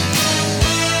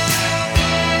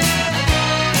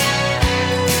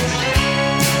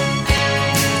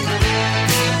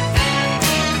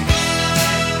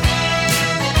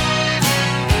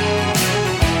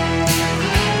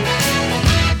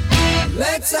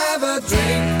 Let's have a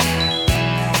drink.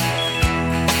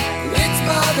 It's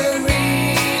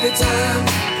margarita time.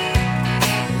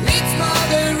 It's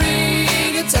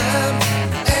margarita time.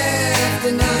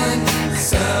 After 9,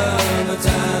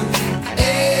 summertime.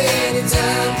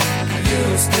 Anytime,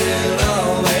 you'll still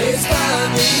always find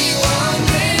me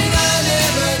wondering. I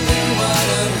never knew what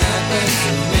had happened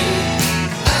to me.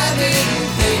 I didn't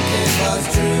think it was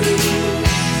true,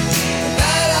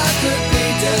 that I could be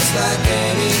just like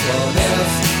anyone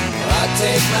else. I'd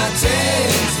take my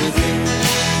chance with you.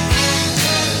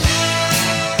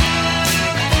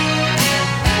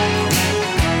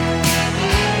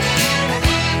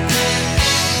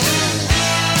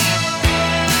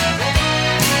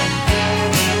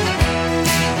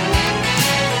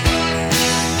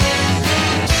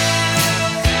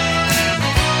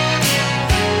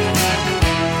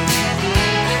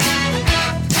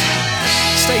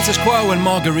 Status Quo and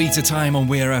Margarita Time on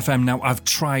Weir FM. Now, I've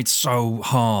tried so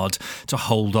hard to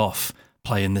hold off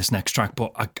playing this next track,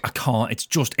 but I can't. It's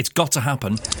got to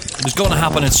happen. It was going to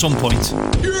happen at some point.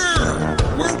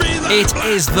 It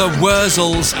is the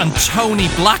Wurzels and Tony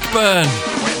Blackburn.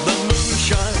 When the moon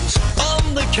shines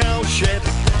on the cowshed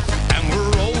and we're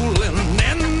rolling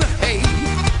in the hay,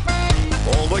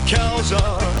 all the cows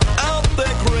are out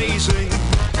there grazing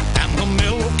and the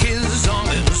milk is on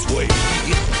its way.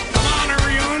 Come on,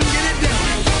 everyone, get it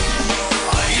down.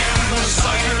 I am a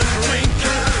cider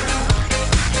drinker.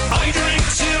 I drink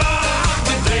till all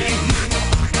the day.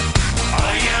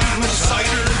 I am a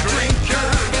cider drinker.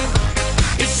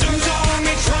 It soothes all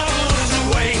my troubles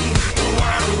away.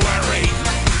 Worry.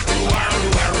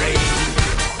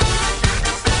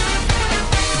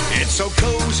 It's so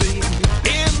cozy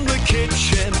in the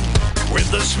kitchen with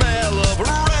the smell of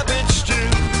rabbit stew.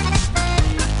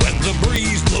 When the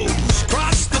breeze blows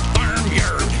across the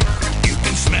farmyard, you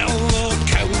can smell the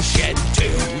cowshed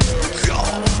too.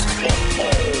 God,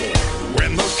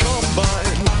 when the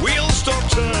combine wheels start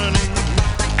turning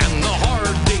and the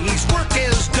hard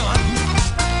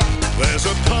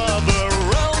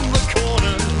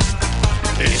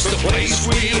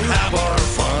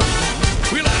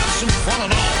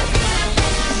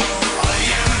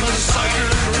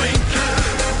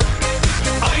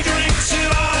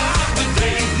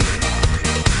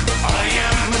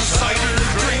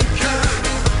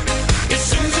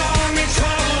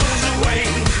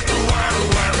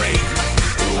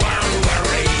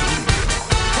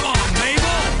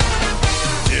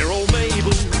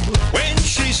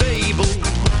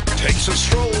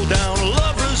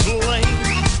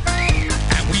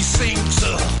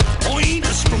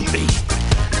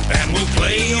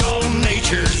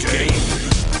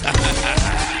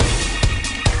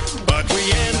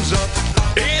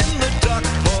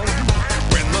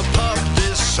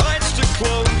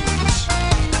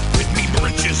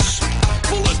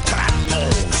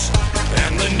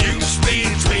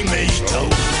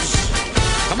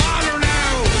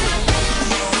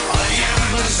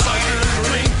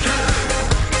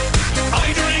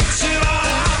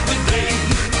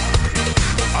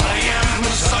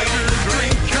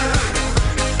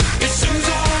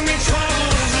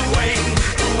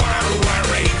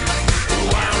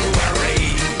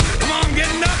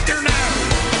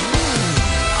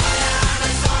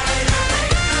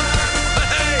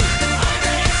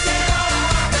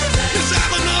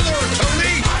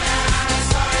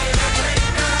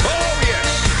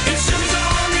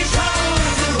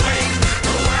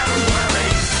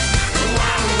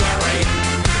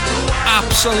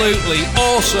absolutely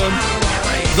awesome.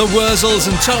 The Wurzels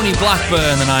and Tony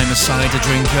Blackburn and I'm a Cider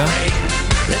Drinker.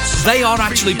 They are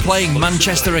actually playing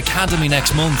Manchester Academy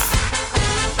next month.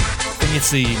 I think it's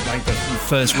the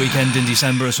first weekend in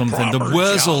December or something. The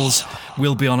Wurzels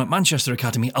will be on at Manchester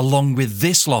Academy along with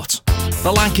this lot,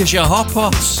 the Lancashire Hot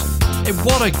Pots.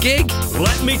 What a gig!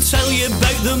 Let me tell you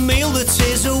about the meal that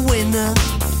is a winner.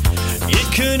 You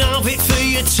can have it for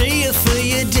your tea or for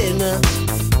your dinner.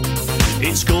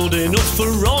 It's good enough for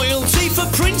royalty, for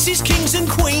princes, kings and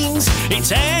queens.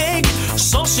 It's egg,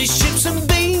 sausage, chips and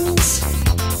beans.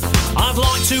 I'd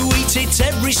like to eat it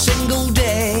every single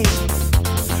day,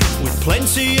 with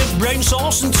plenty of brown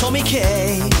sauce and Tommy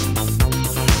K.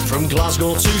 From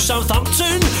Glasgow to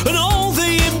Southampton and all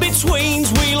the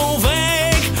in-betweens, we love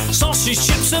egg, sausage,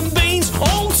 chips and beans,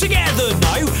 all together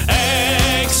now.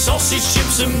 Egg, sausage,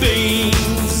 chips and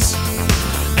beans.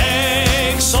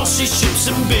 Egg, sausage, chips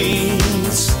and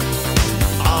beans.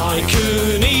 I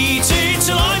can eat it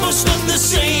till I must at the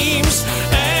seams.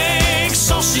 Egg,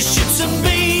 sausage, chips and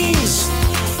beans.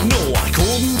 No, I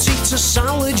couldn't eat a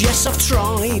salad, yes I've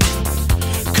tried,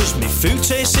 'cause my food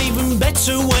tastes even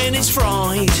better when it's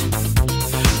fried.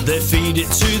 They feed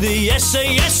it to the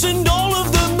SAS and all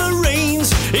of the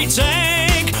Marines. It's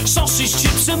egg, sausage,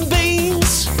 chips and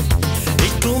beans.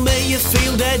 It'll make you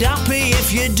feel dead happy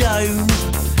if you're down.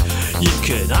 You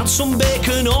can add some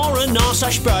bacon or a nice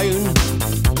hash brown.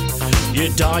 Your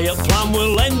diet plan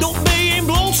will end up being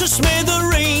blown to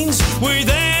smithereens with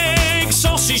egg,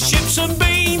 sausage, chips and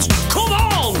beans. Come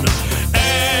on!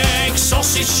 Egg,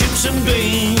 sausage, chips and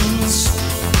beans.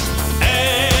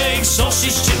 Egg,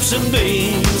 sausage, chips and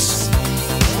beans.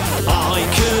 I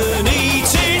can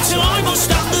eat it till I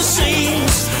must at the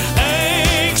seams.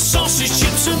 Egg, sausage,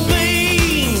 chips and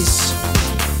beans.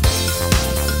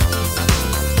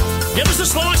 Give us a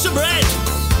slice of bread.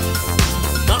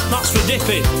 That's for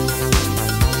dipping.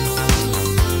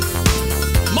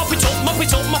 Mop it up, mop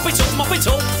it up, mop it up, mop it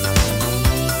up.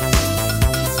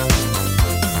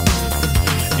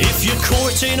 If you're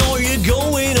courting or you're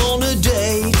going on a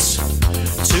date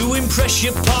to impress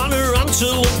your partner and to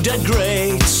look dead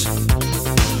great,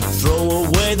 throw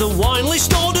away the wine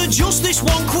list, order just this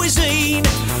one cuisine.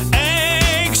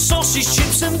 Egg, sausage,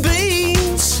 chips and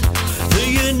beans. The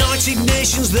United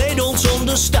Nations, they don't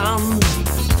understand.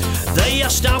 They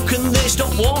asked how can they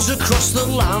stop wars across the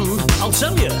land. I'll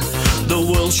tell you, the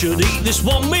world should eat this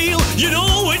one meal. You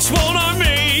know which one I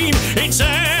mean. It's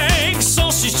egg,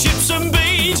 sausage, chips and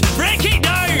beans. Break it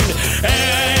down.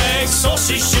 Egg,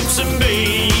 sausage, chips and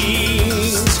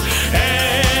beans.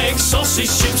 Egg,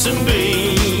 sausage, chips and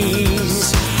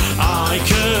beans. I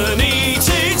can eat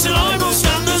it till I must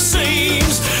at the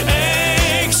seams.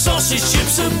 Egg, sausage,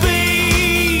 chips and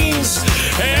beans.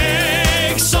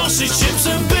 Egg, sausage, chips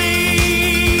and beans.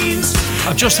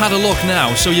 I've just had a look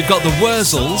now, so you've got the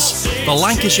Wurzels, the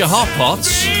Lancashire Hot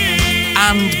Pots,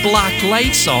 and Black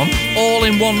Lace on, all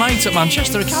in one night at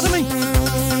Manchester Academy.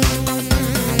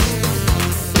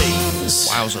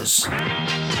 Wowzers.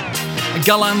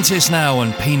 Galantis now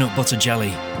and Peanut Butter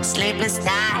Jelly. Sleepless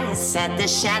nights at the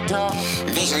chateau,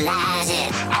 visualize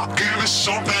it. I'll give it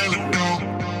something to do.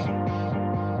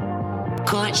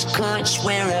 Kush, kush,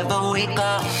 wherever we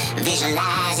go,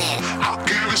 visualize it. I'll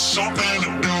give it something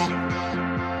to do.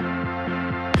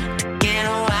 Get a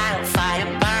wildfire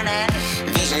burning,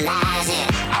 visualize it.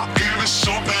 I'll give it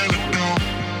something to do.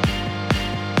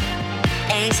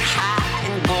 Ace high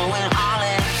and going all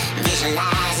in,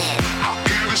 visualize it. I'll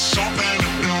give it something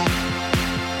to do.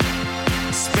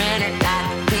 Spread it like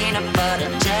peanut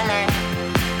butter jelly.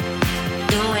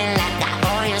 Do it like I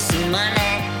owe you some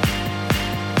money.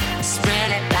 Spread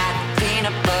it like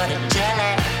peanut butter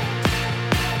jelly.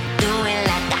 Do it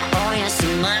like I owe you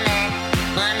some money.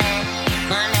 Money,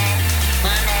 money,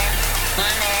 money,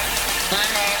 money, money,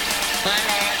 money,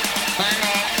 money,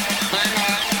 money,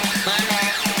 money,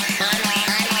 money.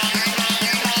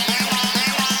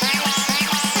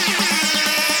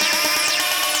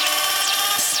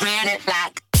 Spread it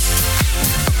like.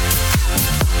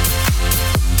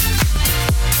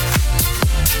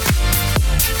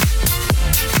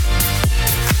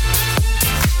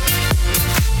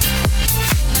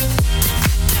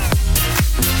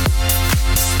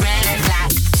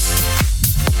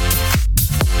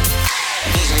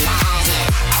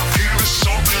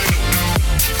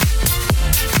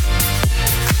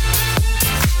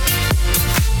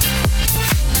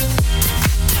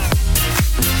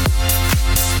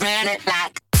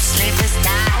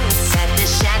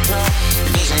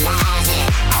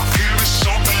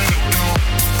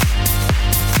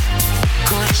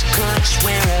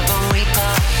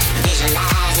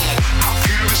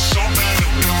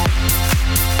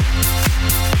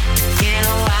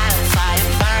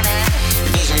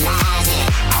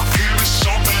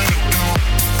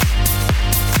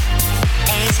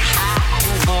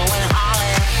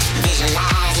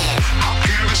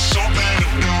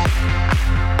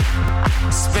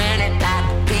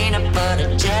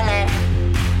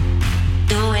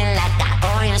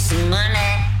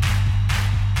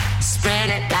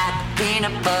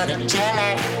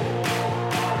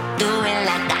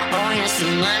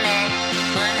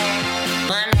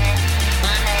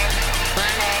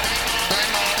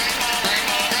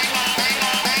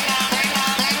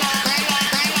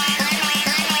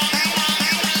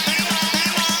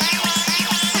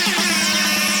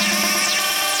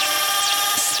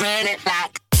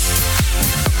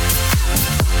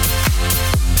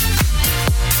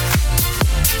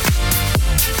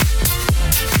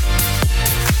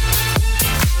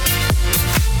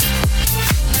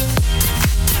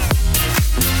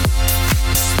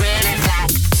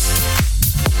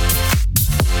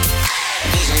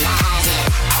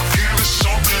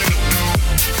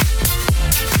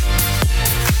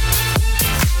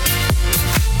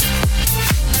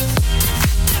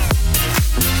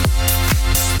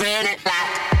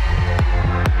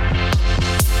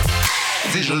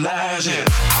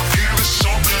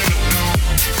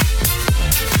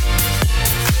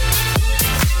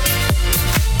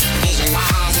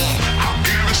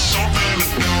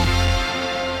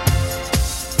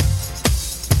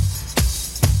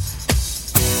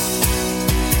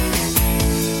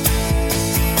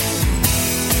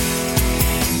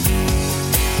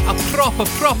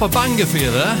 proper banger for you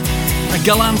there. A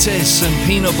Galantis and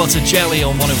Peanut Butter Jelly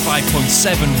on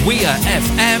 105.7 Weir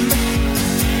FM.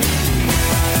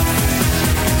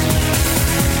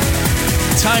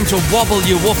 Time to wobble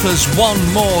your woofers one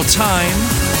more time.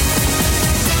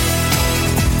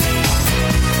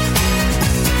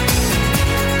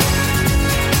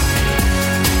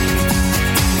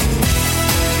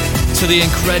 To the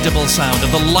incredible sound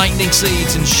of the Lightning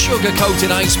Seeds and Sugar-Coated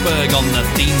Iceberg on the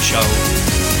theme show.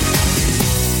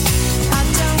 I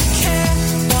don't care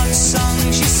what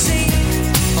songs you sing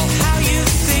or how you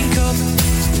think of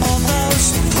all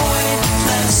those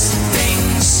pointless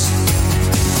things.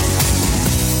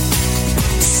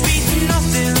 Sweet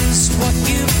nothing's what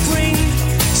you bring,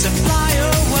 so fly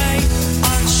away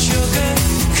on sugar-coated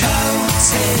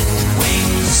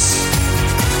wings.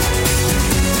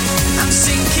 I'm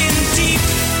sinking deep,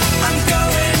 I'm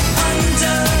going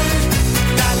under.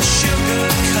 That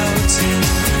sugar-coated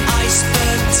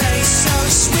iceberg tastes so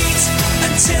sweet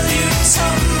until you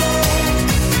tumble.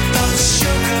 Those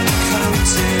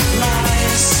sugar-coated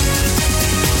lies,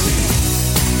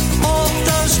 all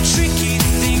those tricky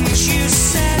things you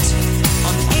said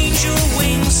on angel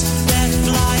wings, they're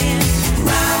flying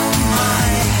round my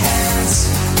head.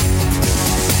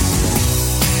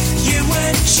 You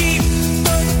were cheap,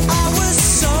 but I was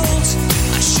sold.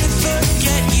 I should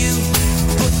forget you,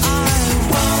 but I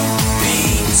won't be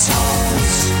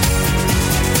told.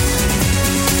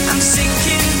 I'm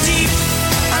sinking deep,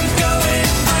 I'm going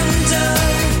under.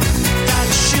 That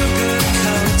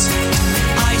sugar-coated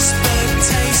iceberg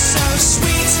tastes so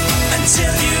sweet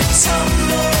until you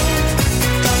tumble.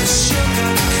 Those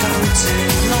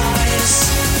sugar-coated lies.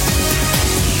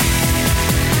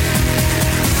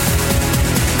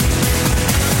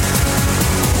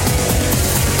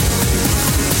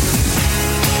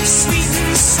 Sweet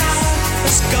and sour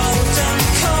as golden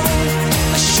coal,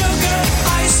 a sugar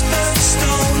iceberg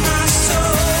stole my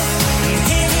soul and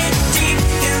hid it deep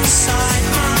inside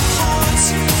my heart.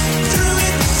 Threw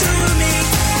it through me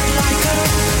like a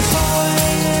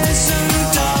poison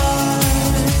dart.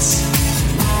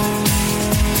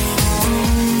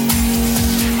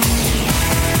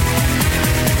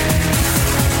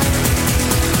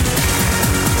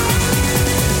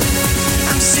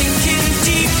 I'm sinking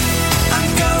deep, I'm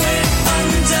going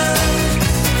under.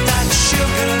 That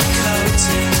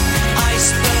sugar-coated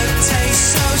iceberg tastes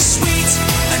so sweet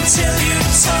until you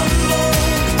tumble.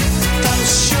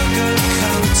 Those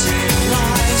sugar-coated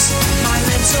lies, my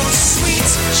little sweet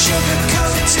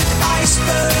sugar-coated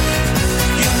iceberg.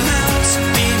 You melt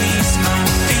beneath my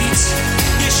feet.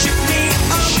 You shook me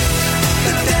up,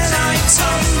 but then I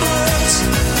tumbled.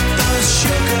 Those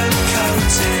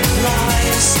sugar-coated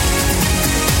lies.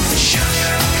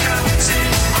 Sugar-coated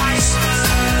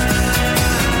iceberg.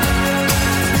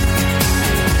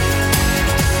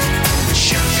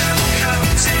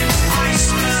 Sugar-coated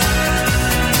iceberg.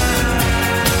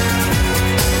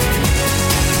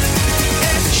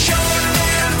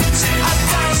 Sugar-coated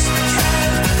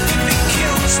iceberg. If it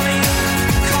kills me,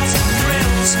 'cause it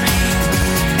thrills me.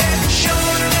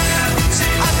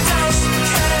 Sugar-coated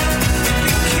iceberg. If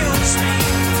it kills me,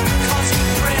 'cause it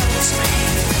thrills me.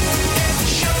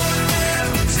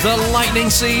 The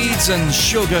Lightning Seeds and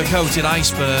Sugar-Coated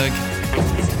Iceberg.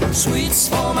 Sweets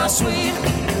for my sweet,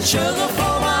 sugar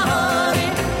for my honey.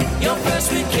 Your first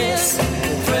sweet kiss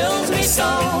thrills me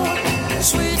so.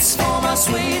 Sweets for my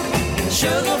sweet,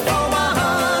 sugar for my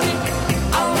honey.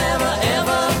 I'll never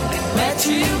ever let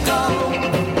you go.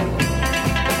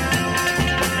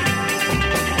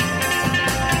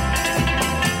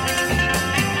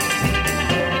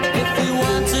 If you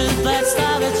wanted that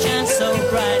star that shines so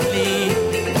brightly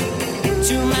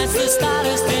to match the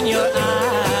stardust in your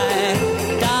eye,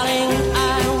 darling,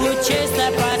 I would chase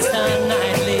that bright star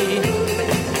nightly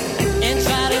and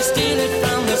try to steal it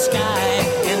from the sky.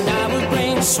 And I would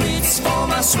bring sweets for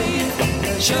my sweet,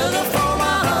 sugar for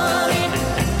my honey.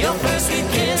 Your first sweet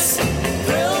kiss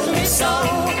thrilled me so.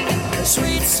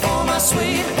 Sweets for my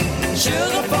sweet,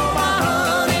 sugar for my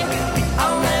honey.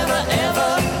 I'll never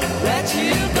ever let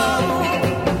you go.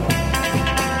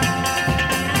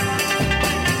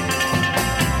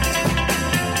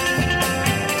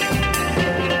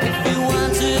 If you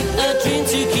wanted a dream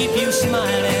to keep you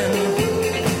smiling,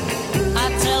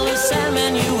 I'd tell the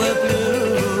Sandman you were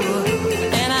blue,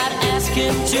 and I'd ask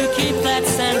him to keep that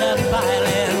sand up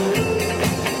piling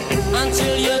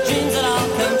until your dreams would all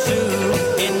come true.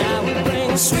 And I would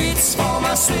bring sweets for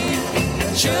my sweet,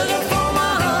 sugar for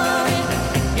my honey.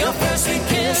 Your first sweet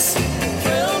kiss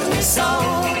thrilled me so.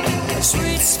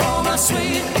 Sweets for my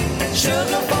sweet,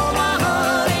 sugar for my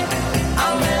honey.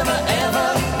 I'll never ever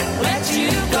let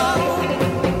you go.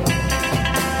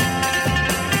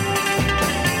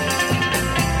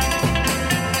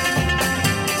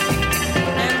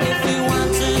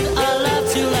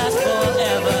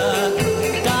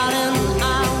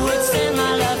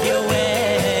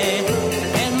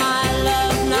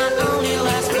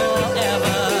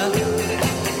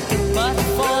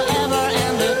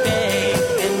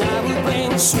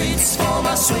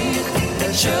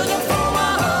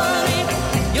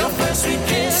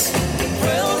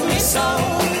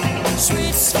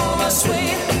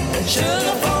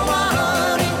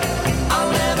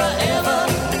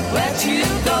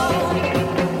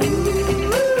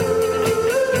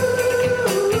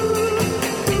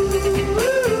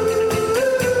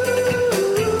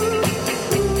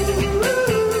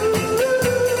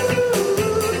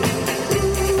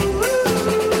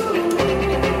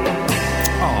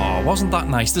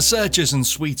 nice. The Searchers and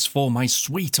Sweets for My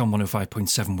Sweet on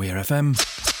 105.7 Weir FM.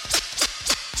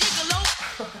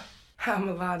 How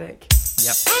melodic.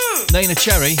 Yep. Nana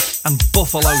Cherry and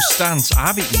Buffalo Stance.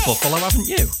 I've eaten buffalo, haven't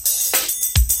you?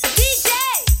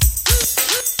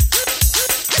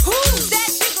 Who's that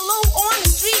gigolo on the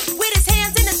street with his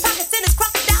hands in his pockets and his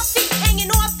crocodile feet hanging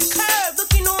off the curb,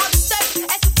 looking all disturbed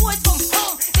as the boys from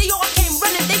home? They all came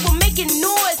running, they were making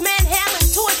noise, manhandling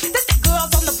toys. That's the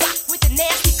girls on the block with the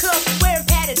nasty curls, wearing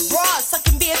padded bras,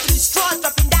 sucking beer through the straws,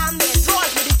 dropping down their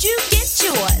drawers. Where did you get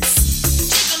yours?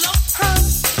 Gigolo, huh?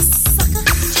 Sucker.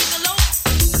 Gigolo.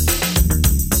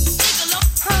 Gigolo,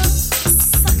 huh?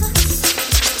 Sucker.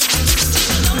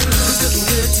 Gigolo. Who's looking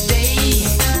good today?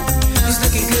 Who's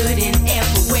looking good in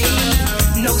every way?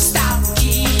 No style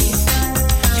key.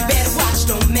 You better watch,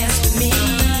 don't mess with me.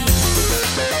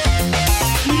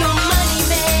 No money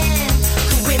man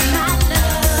could win my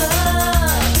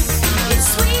love. It's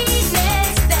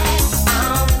sweetness that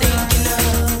I'm thinking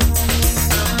of.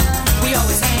 We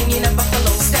always hang in a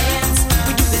buffalo stance.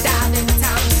 We do the dial every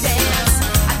time we dance.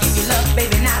 I give you love,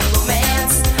 baby, not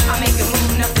romance. I make a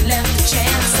move, nothing left to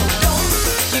chance. So don't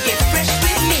you get fresh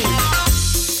with me.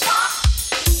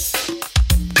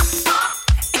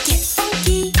 Get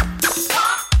funky.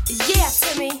 Yeah,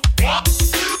 Timmy.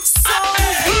 So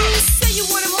you say you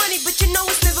wanted money, but you know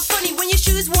it's never funny when your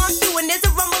shoes walk through and there's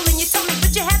a rumble in your tummy.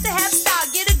 But you have to have style,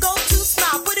 get a go-to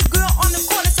smile, put a girl on the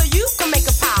corner so you can make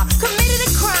a pile. Committed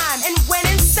a crime and went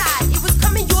inside. It was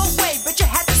coming your way, but you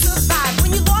had to survive.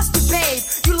 When you lost your babe,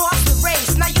 you lost the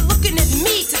race. Now you're looking at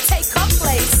me to take her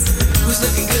place. Who's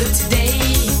looking good today?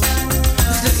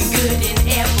 Who's looking good in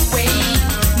every way?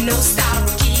 No style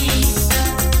key.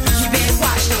 You better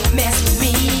watch, don't mess with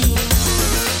me.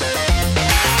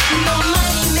 No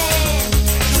money man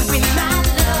can win my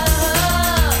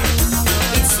love.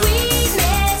 It's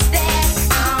sweetness that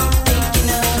I'm thinking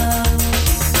of.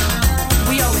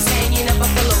 We always hang in a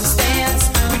buffalo stance.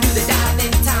 We do the dial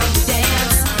every time we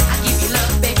dance. I give you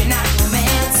love, baby, not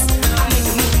romance. I make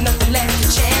a move, nothing left to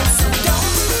chance. So don't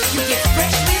you get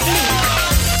fresh with me.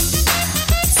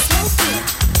 Smoking,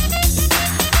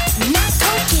 not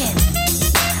coking.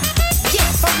 Yeah,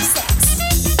 funky sex.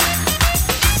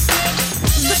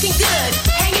 Looking good,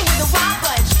 hanging with a wild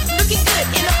bunch. Looking good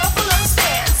in a buffalo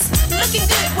stance. Looking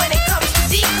good when it comes to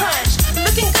deep punch.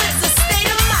 Looking good's a state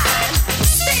of mind.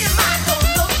 State of mind, don't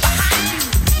look behind you.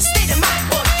 State of mind,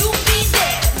 or you'll be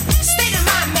dead. State of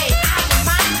mind, may I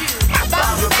remind you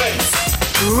about the bass.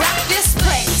 Rock this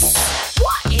place.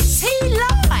 What is he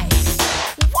like?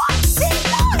 What's he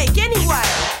like anyway?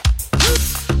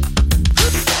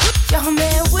 Yo,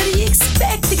 man, what do you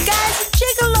expect? The guy's a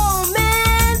gigolo,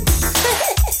 man.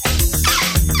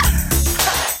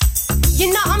 You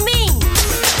know what I mean?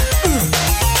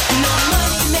 No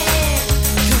money man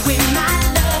can win my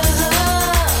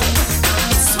love.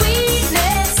 It's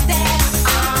sweetness that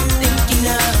I'm thinking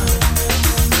of.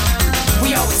 We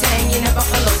always hang in a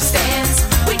buffalo stance.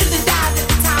 We do the dive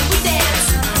every time we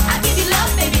dance. I give you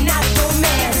love, baby, not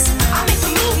romance. I make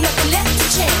a move, nothing left to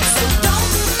chance. So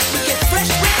don't you get fresh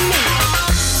with me.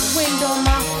 Wind on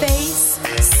my face,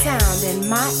 sound in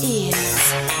my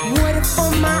ears, water for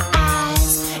my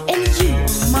eyes, and you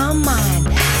on my mind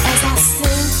as I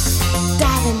sing,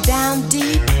 diving down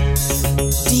deep,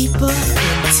 deeper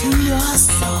into your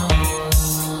soul.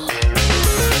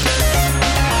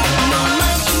 No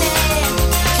money man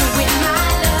can win my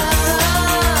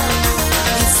love.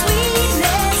 It's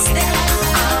sweetness that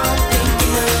I'm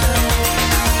thinking of.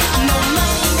 No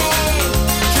money man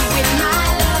can win my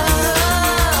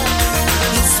love.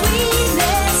 It's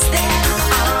sweetness that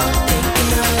I'm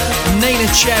thinking of. Nana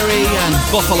Cherry and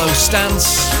Buffalo Stance.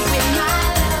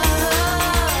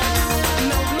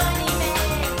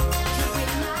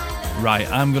 Right,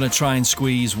 I'm going to try and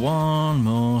squeeze one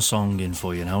more song in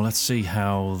for you now. Let's see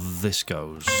how this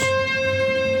goes.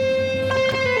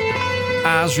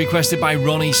 As requested by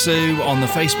Ronnie Sue on the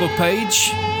Facebook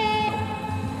page.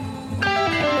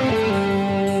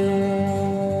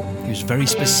 He was very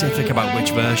specific about which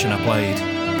version I played.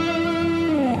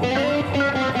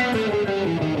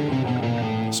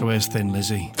 So here's Thin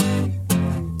Lizzy.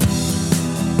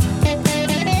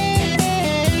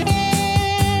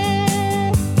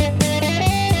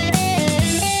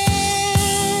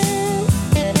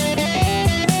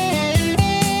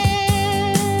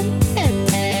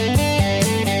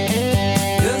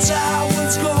 As I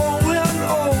was going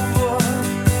over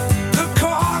the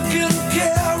Cork and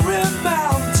Kerry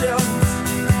Mountains,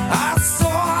 I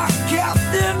saw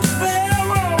Captain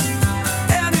Pharaoh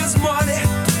and his money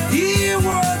he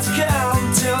was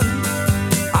counting.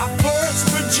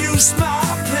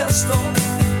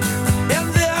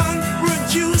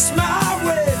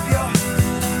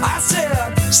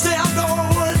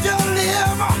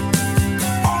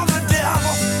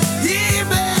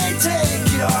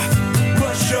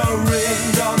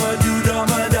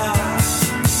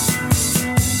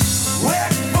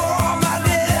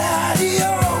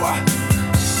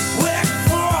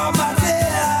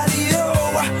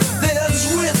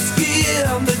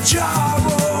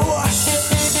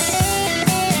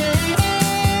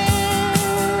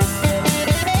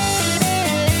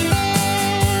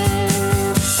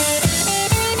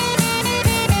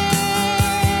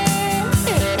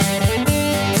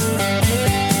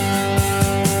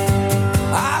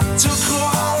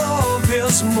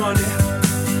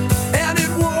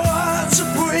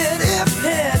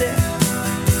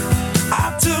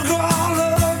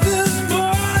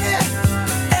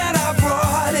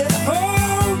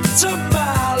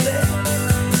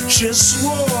 you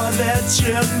swore that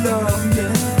you loved me.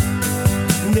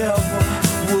 Never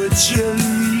would you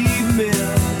leave me.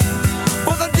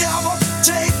 But the devil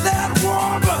take that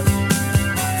woman,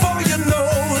 for you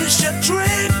know she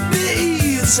treat me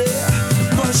easy.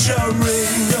 But she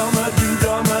ring,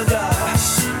 dum-a-do-dum-a-da.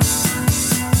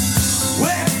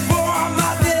 Wait for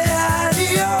my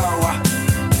daddy, oh.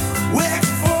 Wait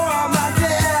for my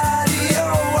daddy,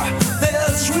 oh.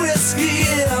 There's whiskey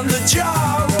in the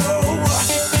jar, oh.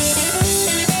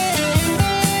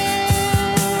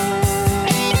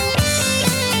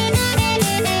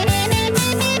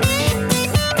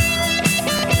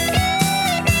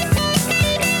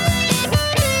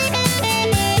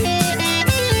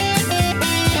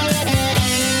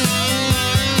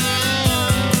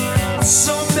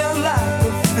 Some men like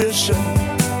a fishing,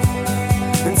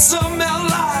 and some men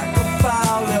like a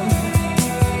fowling,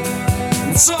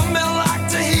 and some men like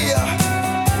to hear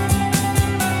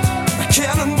a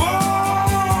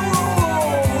cannonball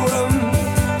rolling.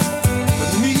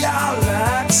 But me, I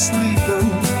like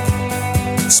sleeping,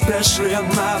 especially in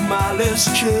my mindless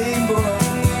chamber.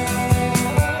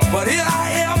 But here I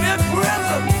am in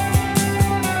prison.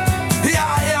 Here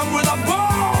I am with a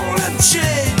ball and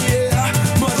chain, yeah.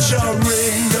 But you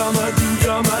ring,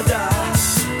 dum-a-do-dum-a-da.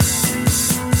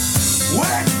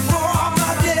 Wait for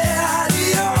my daddy,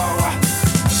 oh.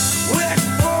 Wait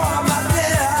for my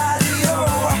daddy,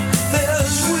 oh.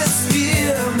 There's whiskey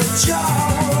in the jar,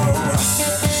 oh.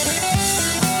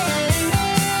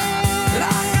 And I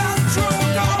got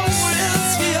drunk on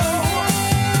whiskey, oh.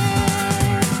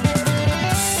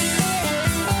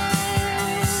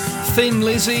 Thin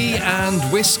Lizzy and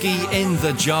Whiskey in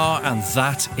the Jar, and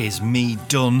that is me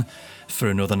done for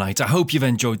another night. I hope you've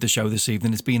enjoyed the show this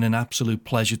evening. It's been an absolute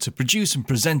pleasure to produce and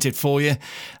present it for you,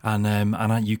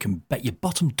 and you can bet your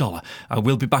bottom dollar I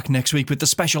will be back next week with the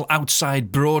special outside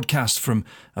broadcast from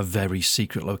a very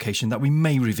secret location that we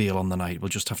may reveal on the night. We'll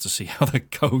just have to see how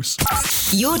that goes.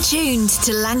 You're tuned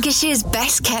to Lancashire's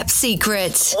best kept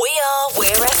secret. We are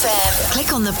Weir FM.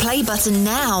 Click on the play button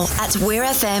now at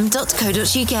weirfm.co.uk.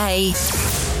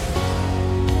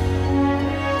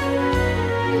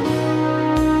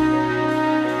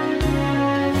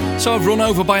 So I've run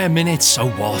over by a minute, so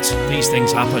what? These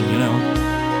things happen, you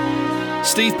know.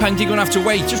 Steve Peng, you're going to have to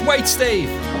wait. Just wait, Steve.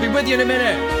 I'll be with you in a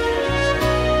minute.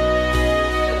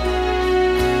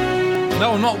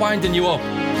 No, I'm not winding you up.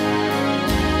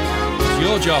 It's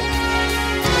your job.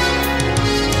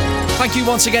 Thank you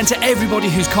once again to everybody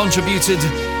who's contributed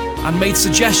and made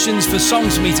suggestions for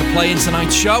songs for me to play in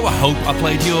tonight's show. I hope I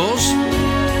played yours.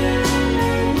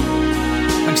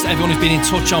 Thanks to everyone who's been in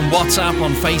touch on WhatsApp,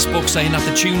 on Facebook, saying that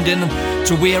they're tuned in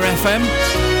to Weir FM.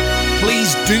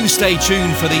 Please do stay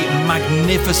tuned for the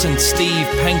magnificent Steve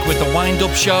Penk with the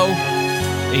wind-up show.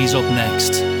 He's up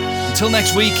next. Until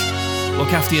next week,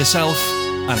 look after yourself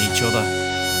and each other.